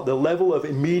kickstart the level of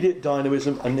immediate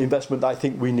dynamism and investment that I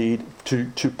think we need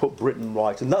to put Britain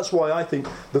right. And that's why I think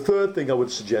the third thing I would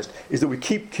suggest is that we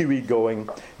keep QE going,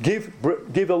 give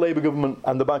the Labour government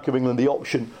and the Bank of England the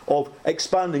option of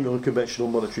expanding unconventional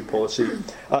monetary policy.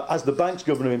 As the bank's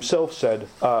governor himself said,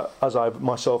 as I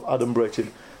myself adumbrated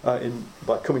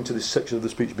by coming to this section of the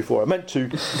speech before I meant to,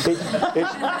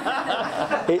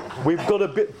 we've got to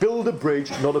build a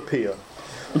bridge, not a pier.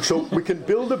 So we can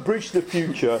build a bridge to the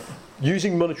future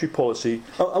using monetary policy.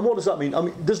 And what does that mean? I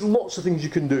mean, there's lots of things you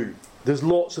can do. There's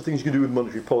lots of things you can do with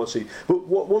monetary policy. But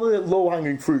one of the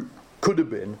low-hanging fruit could have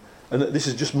been, and this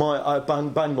is just I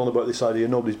banged on about this idea,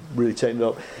 nobody's really taken it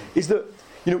up, is that,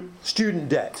 student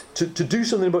debt. To do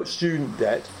something about student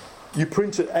debt, you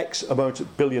print an X amount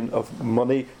of billion of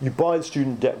money, you buy the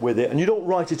student debt with it, and you don't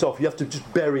write it off. You have to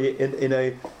just bury it in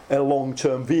a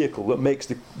long-term vehicle that makes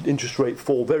the interest rate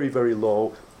fall very, very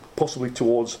low, possibly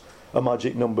towards a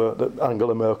magic number that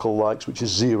Angela Merkel likes, which is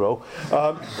 0.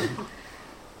 But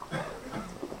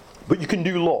you can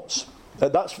do lots.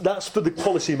 That's for the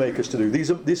policymakers to do.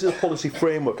 This is a policy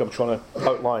framework I'm trying to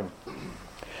outline.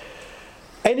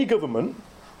 Any government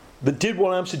that did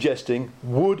what I'm suggesting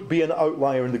would be an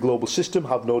outlier in the global system,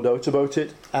 have no doubt about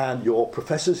it, and your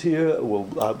professors here will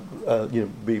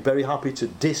be very happy to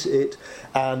diss it,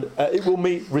 and it will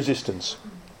meet resistance.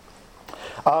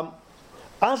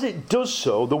 As it does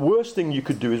so, the worst thing you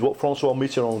could do is what François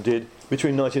Mitterrand did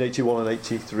between 1981 and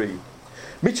 1983.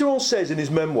 Mitterrand says in his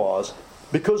memoirs,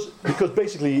 because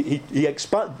basically he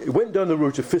went down the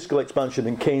route of fiscal expansion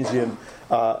and Keynesian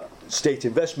state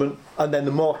investment, and then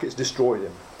the markets destroyed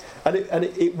him. And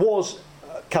it was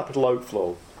capital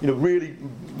outflow, really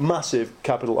massive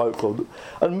capital outflow.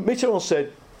 And Mitterrand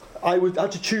said, I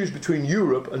had to choose between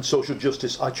Europe and social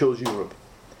justice. I chose Europe.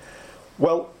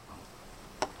 Well,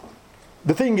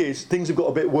 the thing is, things have got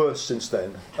a bit worse since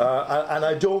then. And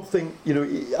I don't think,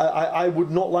 I would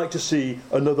not like to see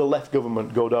another left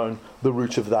government go down the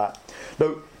route of that.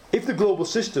 Now, if the global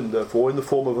system, therefore, in the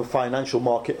form of a financial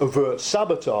market, averts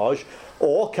sabotage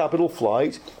or capital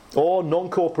flight or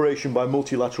non-cooperation by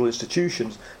multilateral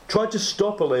institutions, try to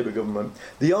stop a Labour government,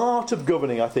 the art of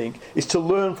governing, I think, is to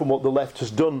learn from what the left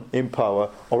has done in power,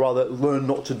 or rather learn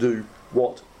not to do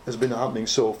what has been happening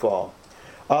so far.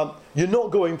 You're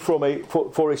not going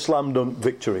for a slam dunk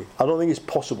victory. I don't think it's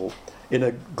possible in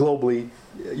a globally.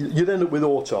 You'd end up with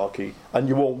autarky, and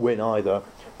you won't win either.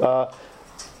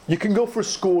 You can go for a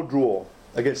score draw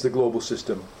against the global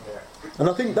system, and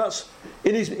I think that's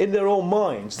in their own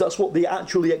minds. That's what the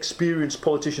actually experienced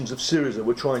politicians of Syriza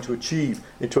were trying to achieve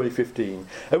in 2015.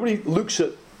 Everybody looks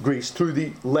at Greece through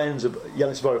the lens of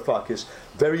Yanis Varoufakis,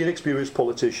 very inexperienced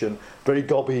politician, very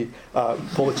gobby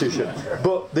politician.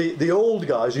 But the old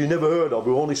guys you never heard of,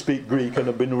 who only speak Greek and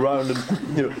have been around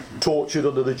and tortured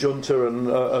under the junta and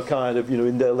are kind of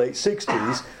in their late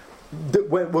 60s,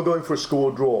 we're going for a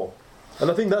score draw. And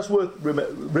I think that's worth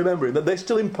remembering, that they're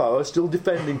still in power, still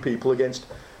defending people against,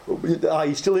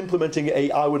 i.e. still implementing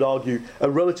I would argue, a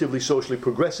relatively socially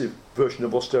progressive version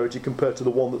of austerity compared to the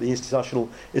one that the international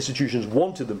institutions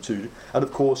wanted them to, and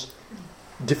of course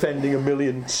defending 1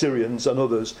 million Syrians and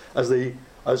others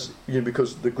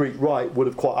because the Greek right would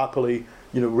have quite happily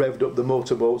revved up the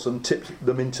motorboats and tipped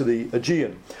them into the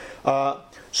Aegean.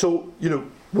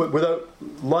 Without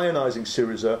lionising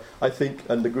Syriza, I think,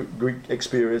 and the Greek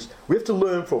experience, we have to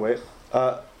learn from it.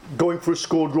 Going for a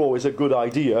score draw is a good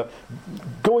idea.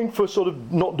 Going for sort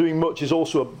of not doing much is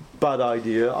also a bad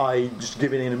idea, i.e. just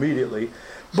giving in immediately.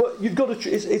 But you've got to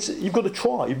you've got to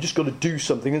try. You've just got to do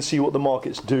something and see what the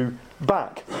markets do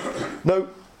back. Now,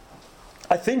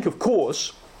 I think, of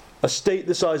course, a state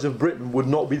the size of Britain would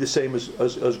not be the same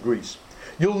as Greece.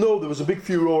 You'll know there was a big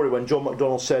furore when John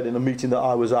McDonnell said in a meeting that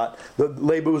I was at that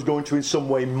Labour was going to in some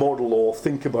way model or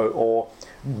think about or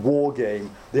war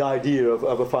game the idea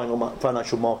of a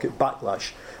financial market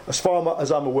backlash. As far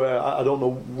as I'm aware, I don't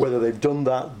know whether they've done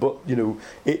that, but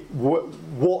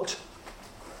what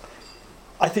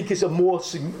I think is a more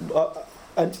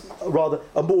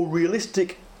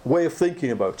realistic way of thinking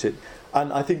about it,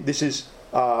 and I think this is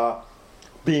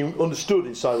being understood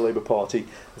inside the Labour Party,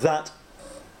 that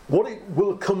what it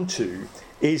will come to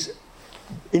is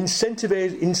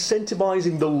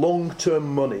incentivising the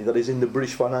long-term money that is in the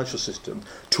British financial system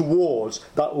towards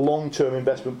that long-term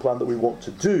investment plan that we want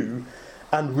to do,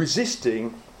 and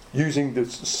resisting, using the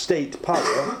state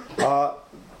power,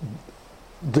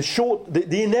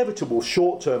 the inevitable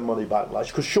short-term money backlash,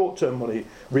 because short-term money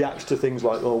reacts to things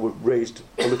like, we've raised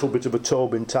a little bit of a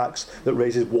Tobin tax that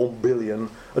raises 1 billion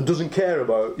and doesn't care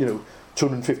about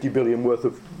 250 billion worth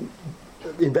of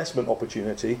investment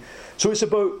opportunity. So it's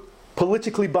about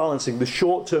politically balancing the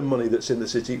short-term money that's in the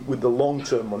city with the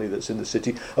long-term money that's in the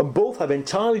city, and both have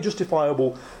entirely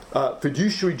justifiable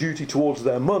fiduciary duty towards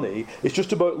their money. It's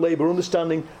just about Labour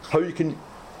understanding how you can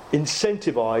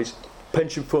incentivise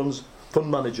pension funds,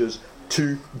 fund managers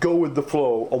to go with the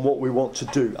flow on what we want to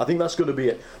do. I think that's going to be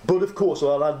it. But of course,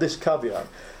 I'll add this caveat,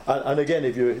 and again,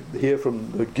 if you hear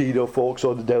from the Guido folks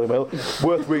or the Daily Mail,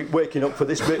 worth waking up for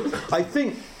this bit. I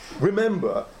think,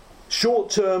 remember,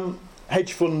 short-term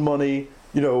hedge fund money,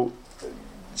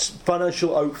 financial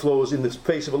outflows in the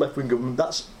face of a left-wing government,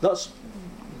 that's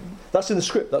in the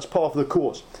script, that's part of the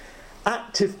course.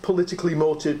 Active politically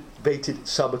motivated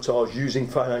sabotage using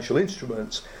financial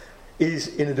instruments is,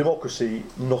 in a democracy,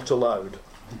 not allowed.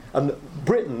 And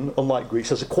Britain, unlike Greece,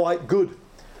 has a quite good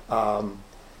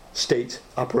state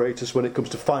apparatus when it comes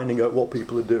to finding out what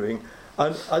people are doing,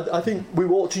 and I think we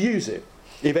ought to use it.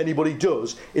 If anybody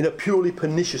does, in a purely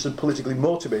pernicious and politically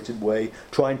motivated way,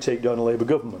 try and take down a Labour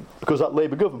government. Because that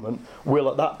Labour government will,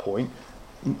 at that point,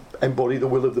 embody the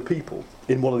will of the people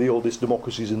in one of the oldest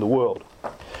democracies in the world.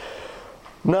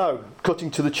 Now,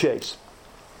 cutting to the chase.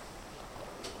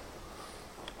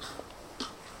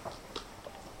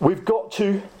 We've got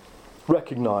to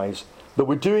recognise that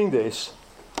we're doing this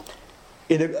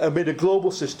amid a global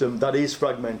system that is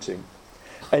fragmenting.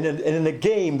 And in a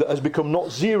game that has become not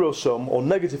zero sum or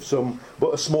negative sum,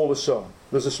 but a smaller sum.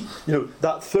 There's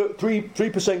that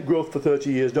 3% growth for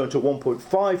 30 years down to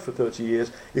 1.5 for 30 years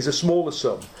is a smaller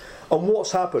sum. And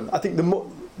what's happened? I think the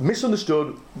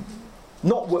misunderstood,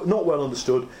 not well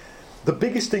understood. The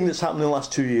biggest thing that's happened in the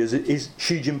last 2 years is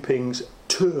Xi Jinping's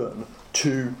turn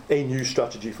to a new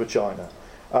strategy for China.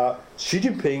 Xi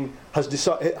Jinping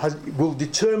will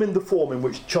determine the form in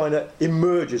which China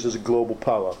emerges as a global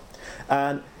power.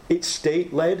 And it's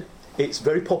state-led, it's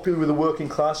very popular with the working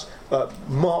class.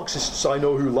 Marxists I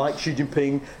know who like Xi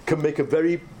Jinping can make a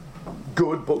very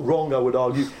good, but wrong, I would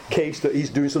argue, case that he's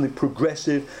doing something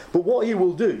progressive. But what he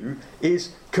will do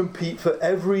is compete for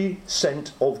every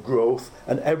cent of growth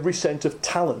and every cent of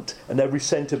talent and every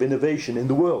cent of innovation in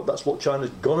the world. That's what China's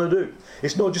going to do.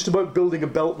 It's not just about building a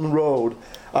Belt and Road.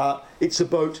 It's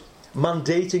about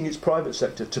mandating its private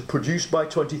sector to produce by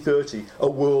 2030 a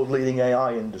world-leading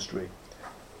AI industry.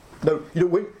 Now,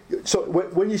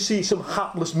 when you see some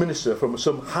hapless minister from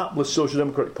some hapless Social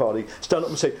Democratic Party stand up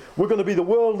and say, we're going to be the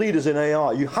world leaders in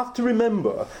AI, you have to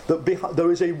remember that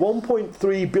there is a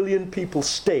 1.3 billion people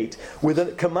state with a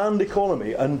command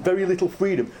economy and very little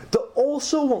freedom that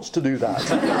also wants to do that.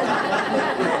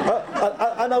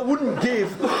 And I wouldn't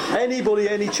give anybody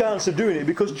any chance of doing it,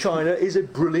 because China is a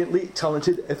brilliantly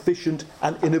talented, efficient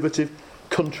and innovative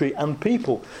country and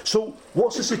people. So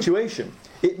what's the situation?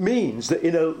 It means that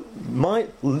in a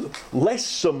less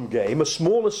sum game, a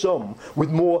smaller sum, with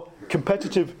more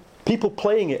competitive people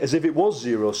playing it as if it was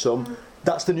zero sum,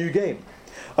 that's the new game.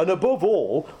 And above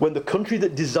all, when the country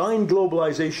that designed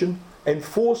globalisation,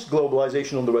 enforced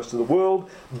globalisation on the rest of the world,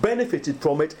 benefited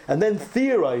from it, and then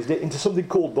theorised it into something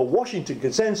called the Washington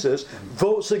Consensus,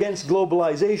 votes against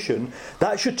globalisation,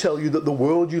 that should tell you that the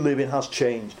world you live in has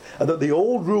changed, and that the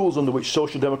old rules under which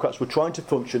Social Democrats were trying to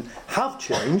function have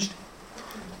changed.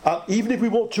 Even if we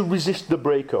want to resist the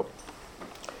breakup.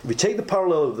 If you take the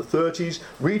parallel of the 30s,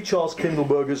 read Charles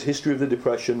Kindleberger's History of the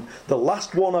Depression, the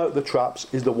last one out of the traps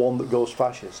is the one that goes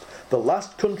fascist. The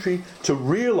last country to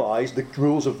realise the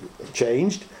rules have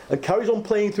changed and carries on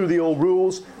playing through the old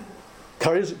rules,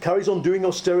 carries on doing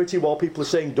austerity while people are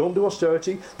saying, don't do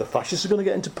austerity, the fascists are going to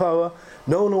get into power,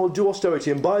 no, we'll do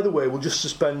austerity, and by the way, we'll just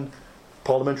suspend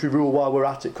parliamentary rule while we're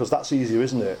at it, because that's easier,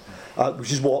 isn't it?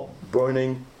 Which is what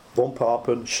Browning, von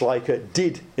Papen, Schleicher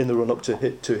did in the run-up to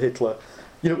Hitler.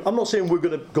 I'm not saying we're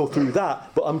going to go through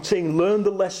that, but I'm saying learn the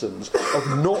lessons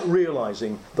of not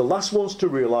realising. The last ones to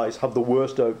realise have the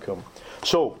worst outcome.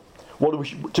 So, what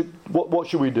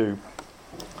should we do?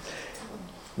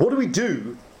 What do we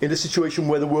do in a situation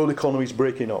where the world economy is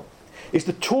breaking up? It's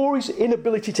the Tories'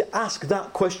 inability to ask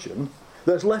that question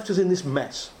that has left us in this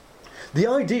mess. The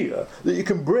idea that you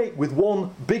can break with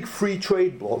one big free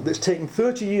trade bloc that's taken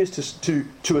 30 years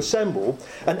to assemble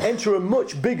and enter a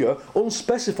much bigger,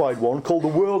 unspecified one called the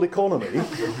world economy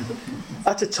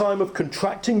at a time of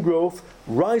contracting growth,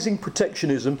 rising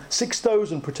protectionism,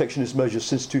 6,000 protectionist measures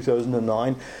since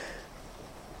 2009,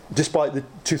 despite the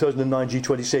 2009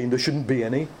 G20 saying there shouldn't be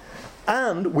any,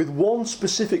 and with one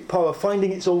specific power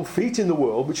finding its own feet in the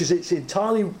world, which is its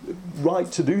entirely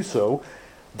right to do so,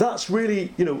 that's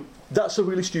really, that's a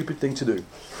really stupid thing to do.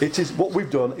 It is, what we've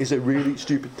done is a really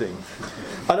stupid thing.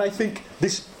 And I think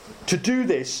to do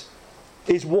this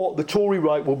is what the Tory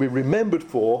right will be remembered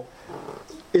for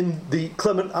in the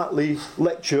Clement Attlee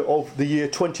lecture of the year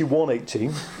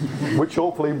 2118, which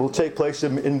hopefully will take place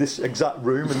in this exact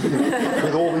room, and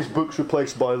with all these books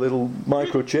replaced by little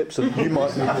microchips, and you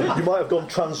might have gone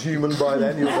transhuman by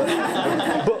then.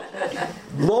 But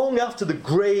long after the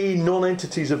grey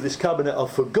non-entities of this cabinet are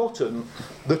forgotten,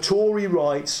 the Tory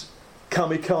right's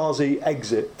kamikaze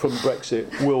exit from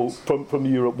Brexit from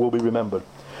Europe will be remembered.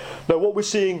 Now, what we're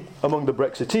seeing among the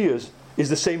Brexiteers is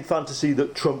the same fantasy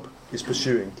that Trump is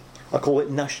pursuing. I call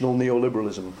it national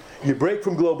neoliberalism. You break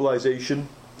from globalisation,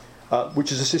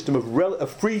 which is a system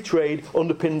of free trade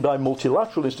underpinned by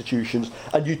multilateral institutions,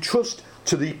 and you trust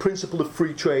to the principle of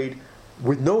free trade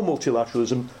with no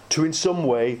multilateralism to in some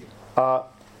way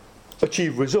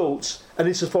achieve results, and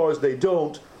insofar as they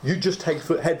don't, you just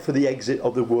head for the exit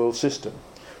of the world system.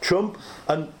 Trump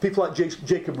and people like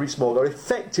Jacob Rees-Mogg are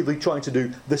effectively trying to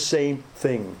do the same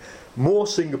thing. More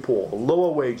Singapore,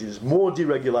 lower wages, more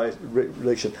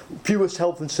deregulation, fewer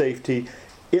health and safety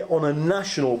on a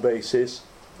national basis,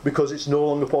 because it's no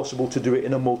longer possible to do it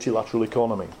in a multilateral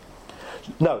economy.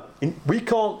 Now, we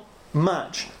can't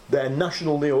match their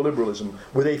national neoliberalism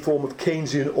with a form of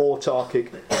Keynesian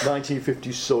autarkic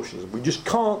 1950s socialism. We just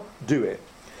can't do it.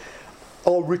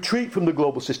 Our retreat from the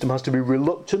global system has to be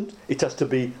reluctant. It has to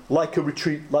be like a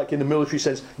retreat, like in the military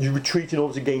sense, you retreat in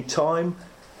order to gain time.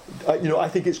 I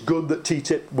think it's good that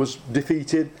TTIP was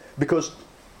defeated, because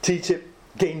TTIP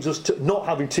gains us to not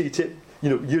having TTIP.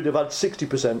 You'd have had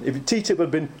 60%. If TTIP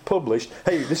had been published,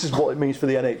 hey, this is what it means for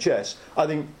the NHS, I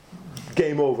think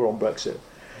game over on Brexit.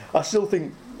 I still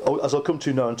think, as I'll come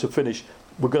to now and to finish,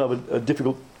 we're going to have a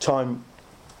difficult time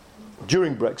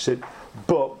during Brexit,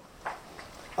 but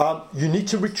you need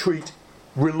to retreat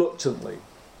reluctantly.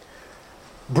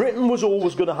 Britain was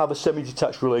always going to have a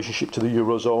semi-detached relationship to the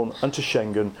Eurozone and to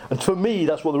Schengen, and for me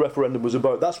that's what the referendum was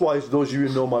about. That's why those of you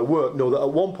who know my work know that at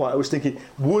one point I was thinking,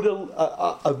 would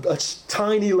a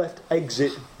tiny left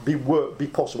exit be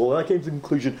possible? And I came to the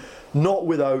conclusion, not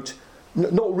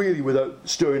really without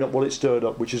stirring up what it stirred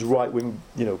up, which is right-wing,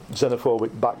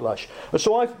 xenophobic backlash. And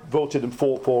so I voted and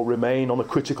fought for Remain on a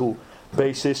critical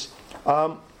basis.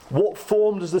 What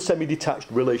form does the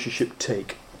semi-detached relationship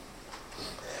take?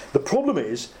 The problem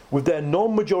is, with their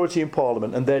non-majority in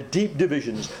Parliament and their deep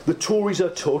divisions, the Tories are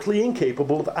totally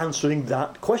incapable of answering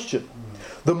that question.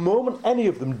 The moment any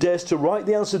of them dares to write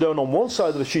the answer down on one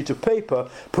side of a sheet of paper,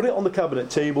 put it on the cabinet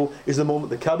table, is the moment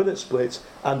the cabinet splits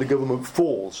and the government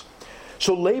falls.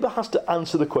 So Labour has to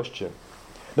answer the question.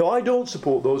 Now, I don't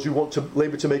support those who want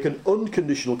Labour to make an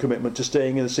unconditional commitment to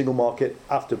staying in the single market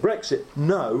after Brexit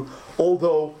now,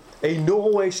 although a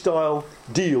Norway-style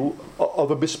deal of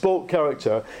a bespoke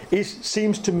character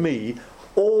seems to me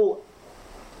all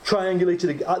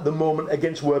triangulated at the moment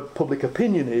against where public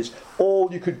opinion is,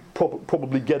 all you could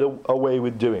probably get away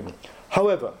with doing.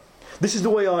 However, this is the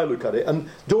way I look at it, and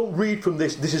don't read from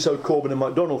this is how Corbyn and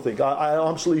MacDonald think. I'm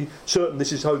absolutely certain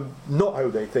this is not how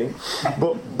they think,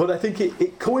 but I think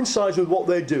it coincides with what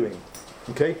they're doing.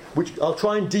 Okay, which I'll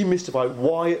try and demystify.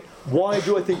 Why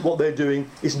do I think what they're doing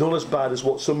is not as bad as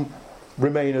what some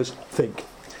Remainers think?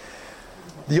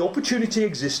 The opportunity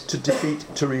exists to defeat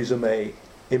Theresa May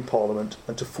in Parliament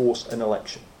and to force an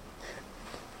election.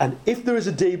 And if there is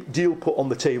a deal put on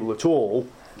the table at all,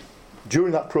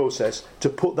 during that process, to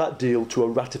put that deal to a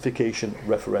ratification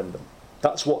referendum.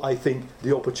 That's what I think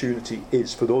the opportunity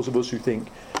is for those of us who think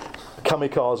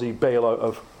kamikaze bailout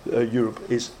of Europe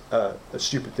is a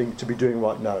stupid thing to be doing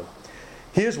right now.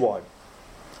 Here's why.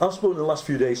 I've spoken in the last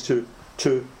few days to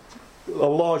a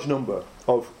large number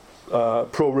of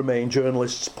pro-Remain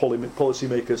journalists,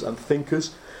 policymakers and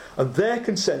thinkers, and their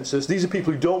consensus, these are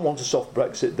people who don't want a soft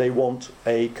Brexit, they want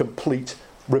a complete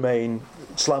Remain,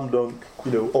 slam dunk,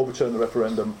 overturn the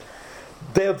referendum.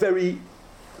 They're very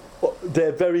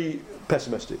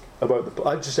pessimistic about the.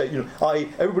 I just say,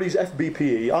 everybody's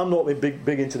FBPE. I'm not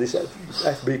big into this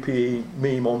FBPE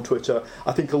meme on Twitter.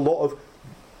 I think a lot of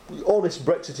honest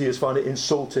Brexiteers find it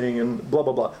insulting and blah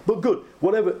blah blah. But good,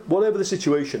 whatever the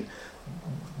situation,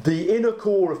 the inner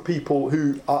core of people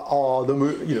who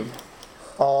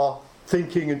are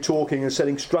thinking and talking and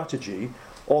setting strategy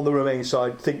on the Remain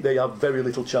side think they have very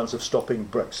little chance of stopping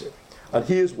Brexit. And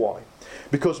here's why.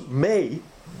 Because May,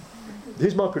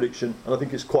 here's my prediction, and I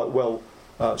think it's quite well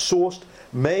sourced,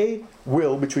 May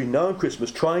will, between now and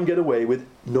Christmas, try and get away with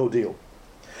no deal.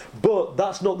 But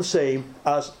that's not the same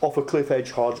as off a cliff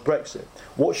edge hard Brexit.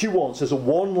 What she wants is a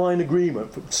one-line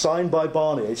agreement signed by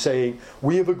Barnier saying,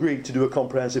 we have agreed to do a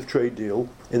comprehensive trade deal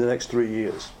in the next 3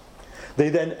 years. They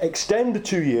then extend the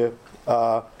 2-year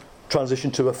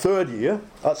transition to a 3rd year.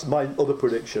 That's my other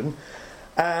prediction.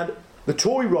 And the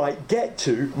Tory right get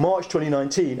to March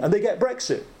 2019 and they get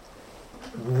Brexit.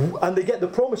 And they get the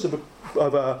promise of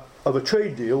a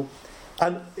trade deal.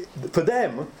 And for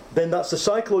them, then that's the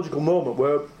psychological moment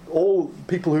where all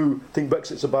people who think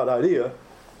Brexit's a bad idea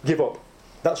give up.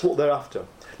 That's what they're after.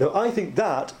 Now, I think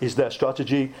that is their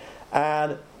strategy,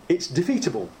 and it's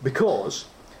defeatable because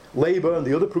Labour and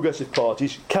the other progressive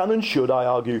parties can and should, I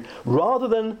argue, rather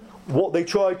than what the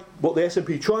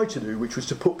SNP tried to do, which was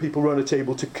to put people around a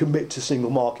table to commit to single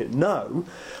market now,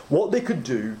 what they could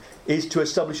do is to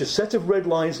establish a set of red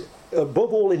lines,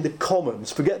 above all in the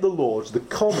Commons, forget the Lords, the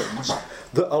Commons,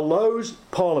 that allows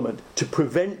Parliament to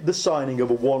prevent the signing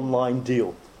of a one-line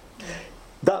deal.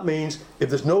 That means if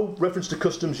there's no reference to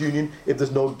customs union, if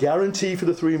there's no guarantee for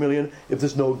the 3 million, if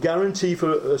there's no guarantee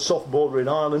for a soft border in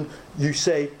Ireland, you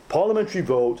say parliamentary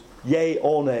vote, yay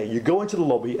or nay. You go into the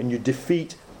lobby and you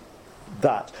defeat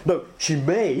that. Now, she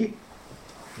may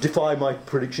defy my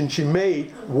prediction, she may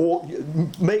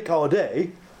make our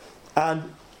day and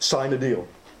sign a deal.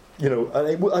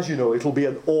 And as you know, it'll be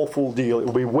an awful deal.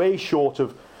 It'll be way short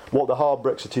of what the hard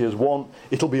Brexiteers want.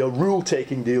 It'll be a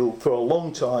rule-taking deal for a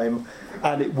long time,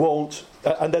 and it won't.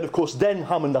 And then, of course,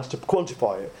 Hammond has to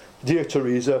quantify it. Dear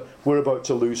Theresa, we're about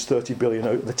to lose 30 billion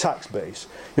out of the tax base.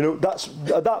 That's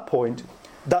at that point,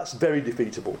 that's very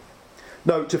defeatable.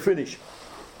 Now, to finish,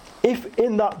 if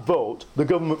in that vote the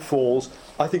government falls,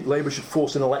 I think Labour should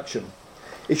force an election.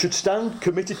 It should stand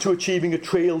committed to achieving a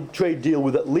trade deal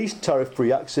with at least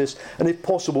tariff-free access, and if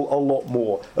possible, a lot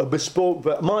more. A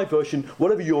bespoke, my version,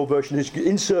 whatever your version is,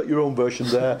 insert your own version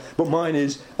there, but mine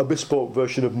is a bespoke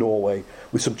version of Norway,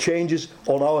 with some changes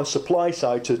on our supply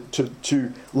side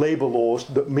to labour laws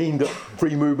that mean that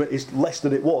free movement is less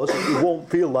than it was. It won't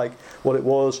feel like what it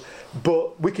was,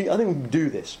 but I think we can do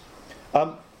this.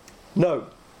 Now,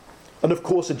 and of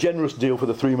course a generous deal for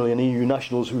the 3 million EU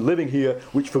nationals who are living here,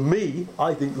 which for me,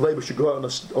 I think Labour should go out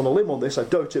on a limb on this, I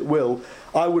doubt it will.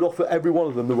 I would offer every one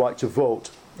of them the right to vote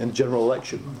in the general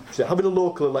election. So having a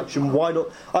local election, why not?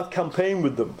 I've campaigned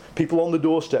with them, people on the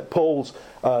doorstep, Poles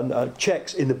and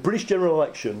Czechs in the British general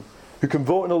election who can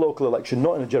vote in a local election,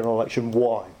 not in a general election.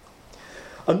 Why?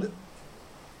 And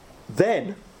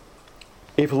then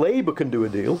if Labour can do a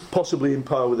deal, possibly in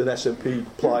power with an SNP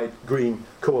Plaid Green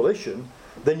coalition,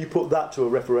 then you put that to a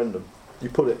referendum. You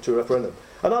put it to a referendum.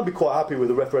 And I'd be quite happy with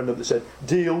a referendum that said,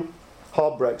 deal,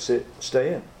 hard Brexit,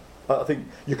 stay in. I think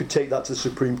you could take that to the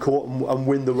Supreme Court and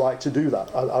win the right to do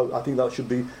that. I think that should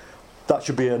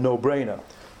be a no-brainer.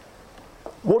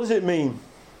 What does it mean?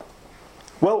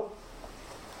 Well,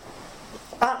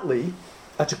 Attlee,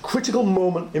 at a critical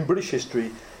moment in British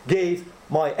history, gave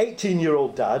my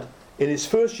 18-year-old dad, in his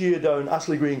first year down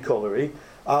Astley Green Colliery,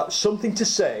 something to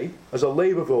say, as a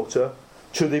Labour voter,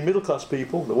 to the middle-class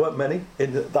people, there weren't many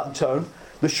in that town,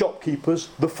 the shopkeepers,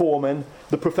 the foremen,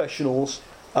 the professionals,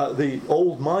 the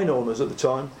old mine owners at the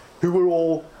time, who were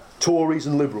all Tories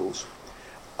and Liberals.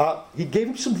 He gave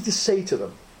them something to say to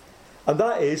them, and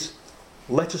that is,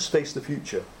 let us face the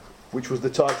future, which was the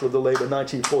title of the Labour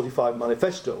 1945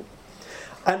 manifesto.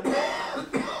 And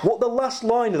what the last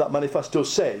line of that manifesto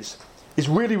says is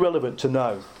really relevant to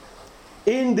now.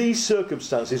 In these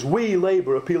circumstances, we,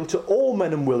 Labour, appeal to all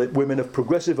men and women of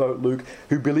progressive outlook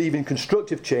who believe in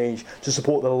constructive change to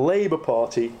support the Labour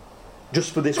Party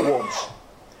just for this once.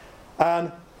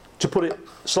 And to put it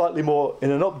slightly more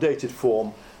in an updated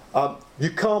form, you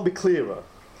can't be clearer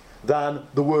than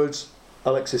the words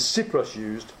Alexis Tsipras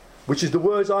used, which is the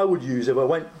words I would use if I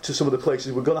went to some of the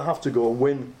places we're going to have to go and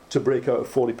win to break out of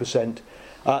 40%.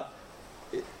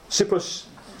 Tsipras'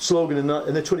 slogan in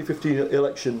the 2015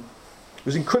 election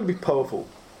was incredibly powerful.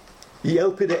 I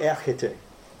elpide erchete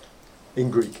in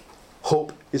Greek.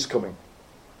 Hope is coming.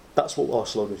 That's what our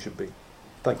slogan should be.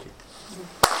 Thank you.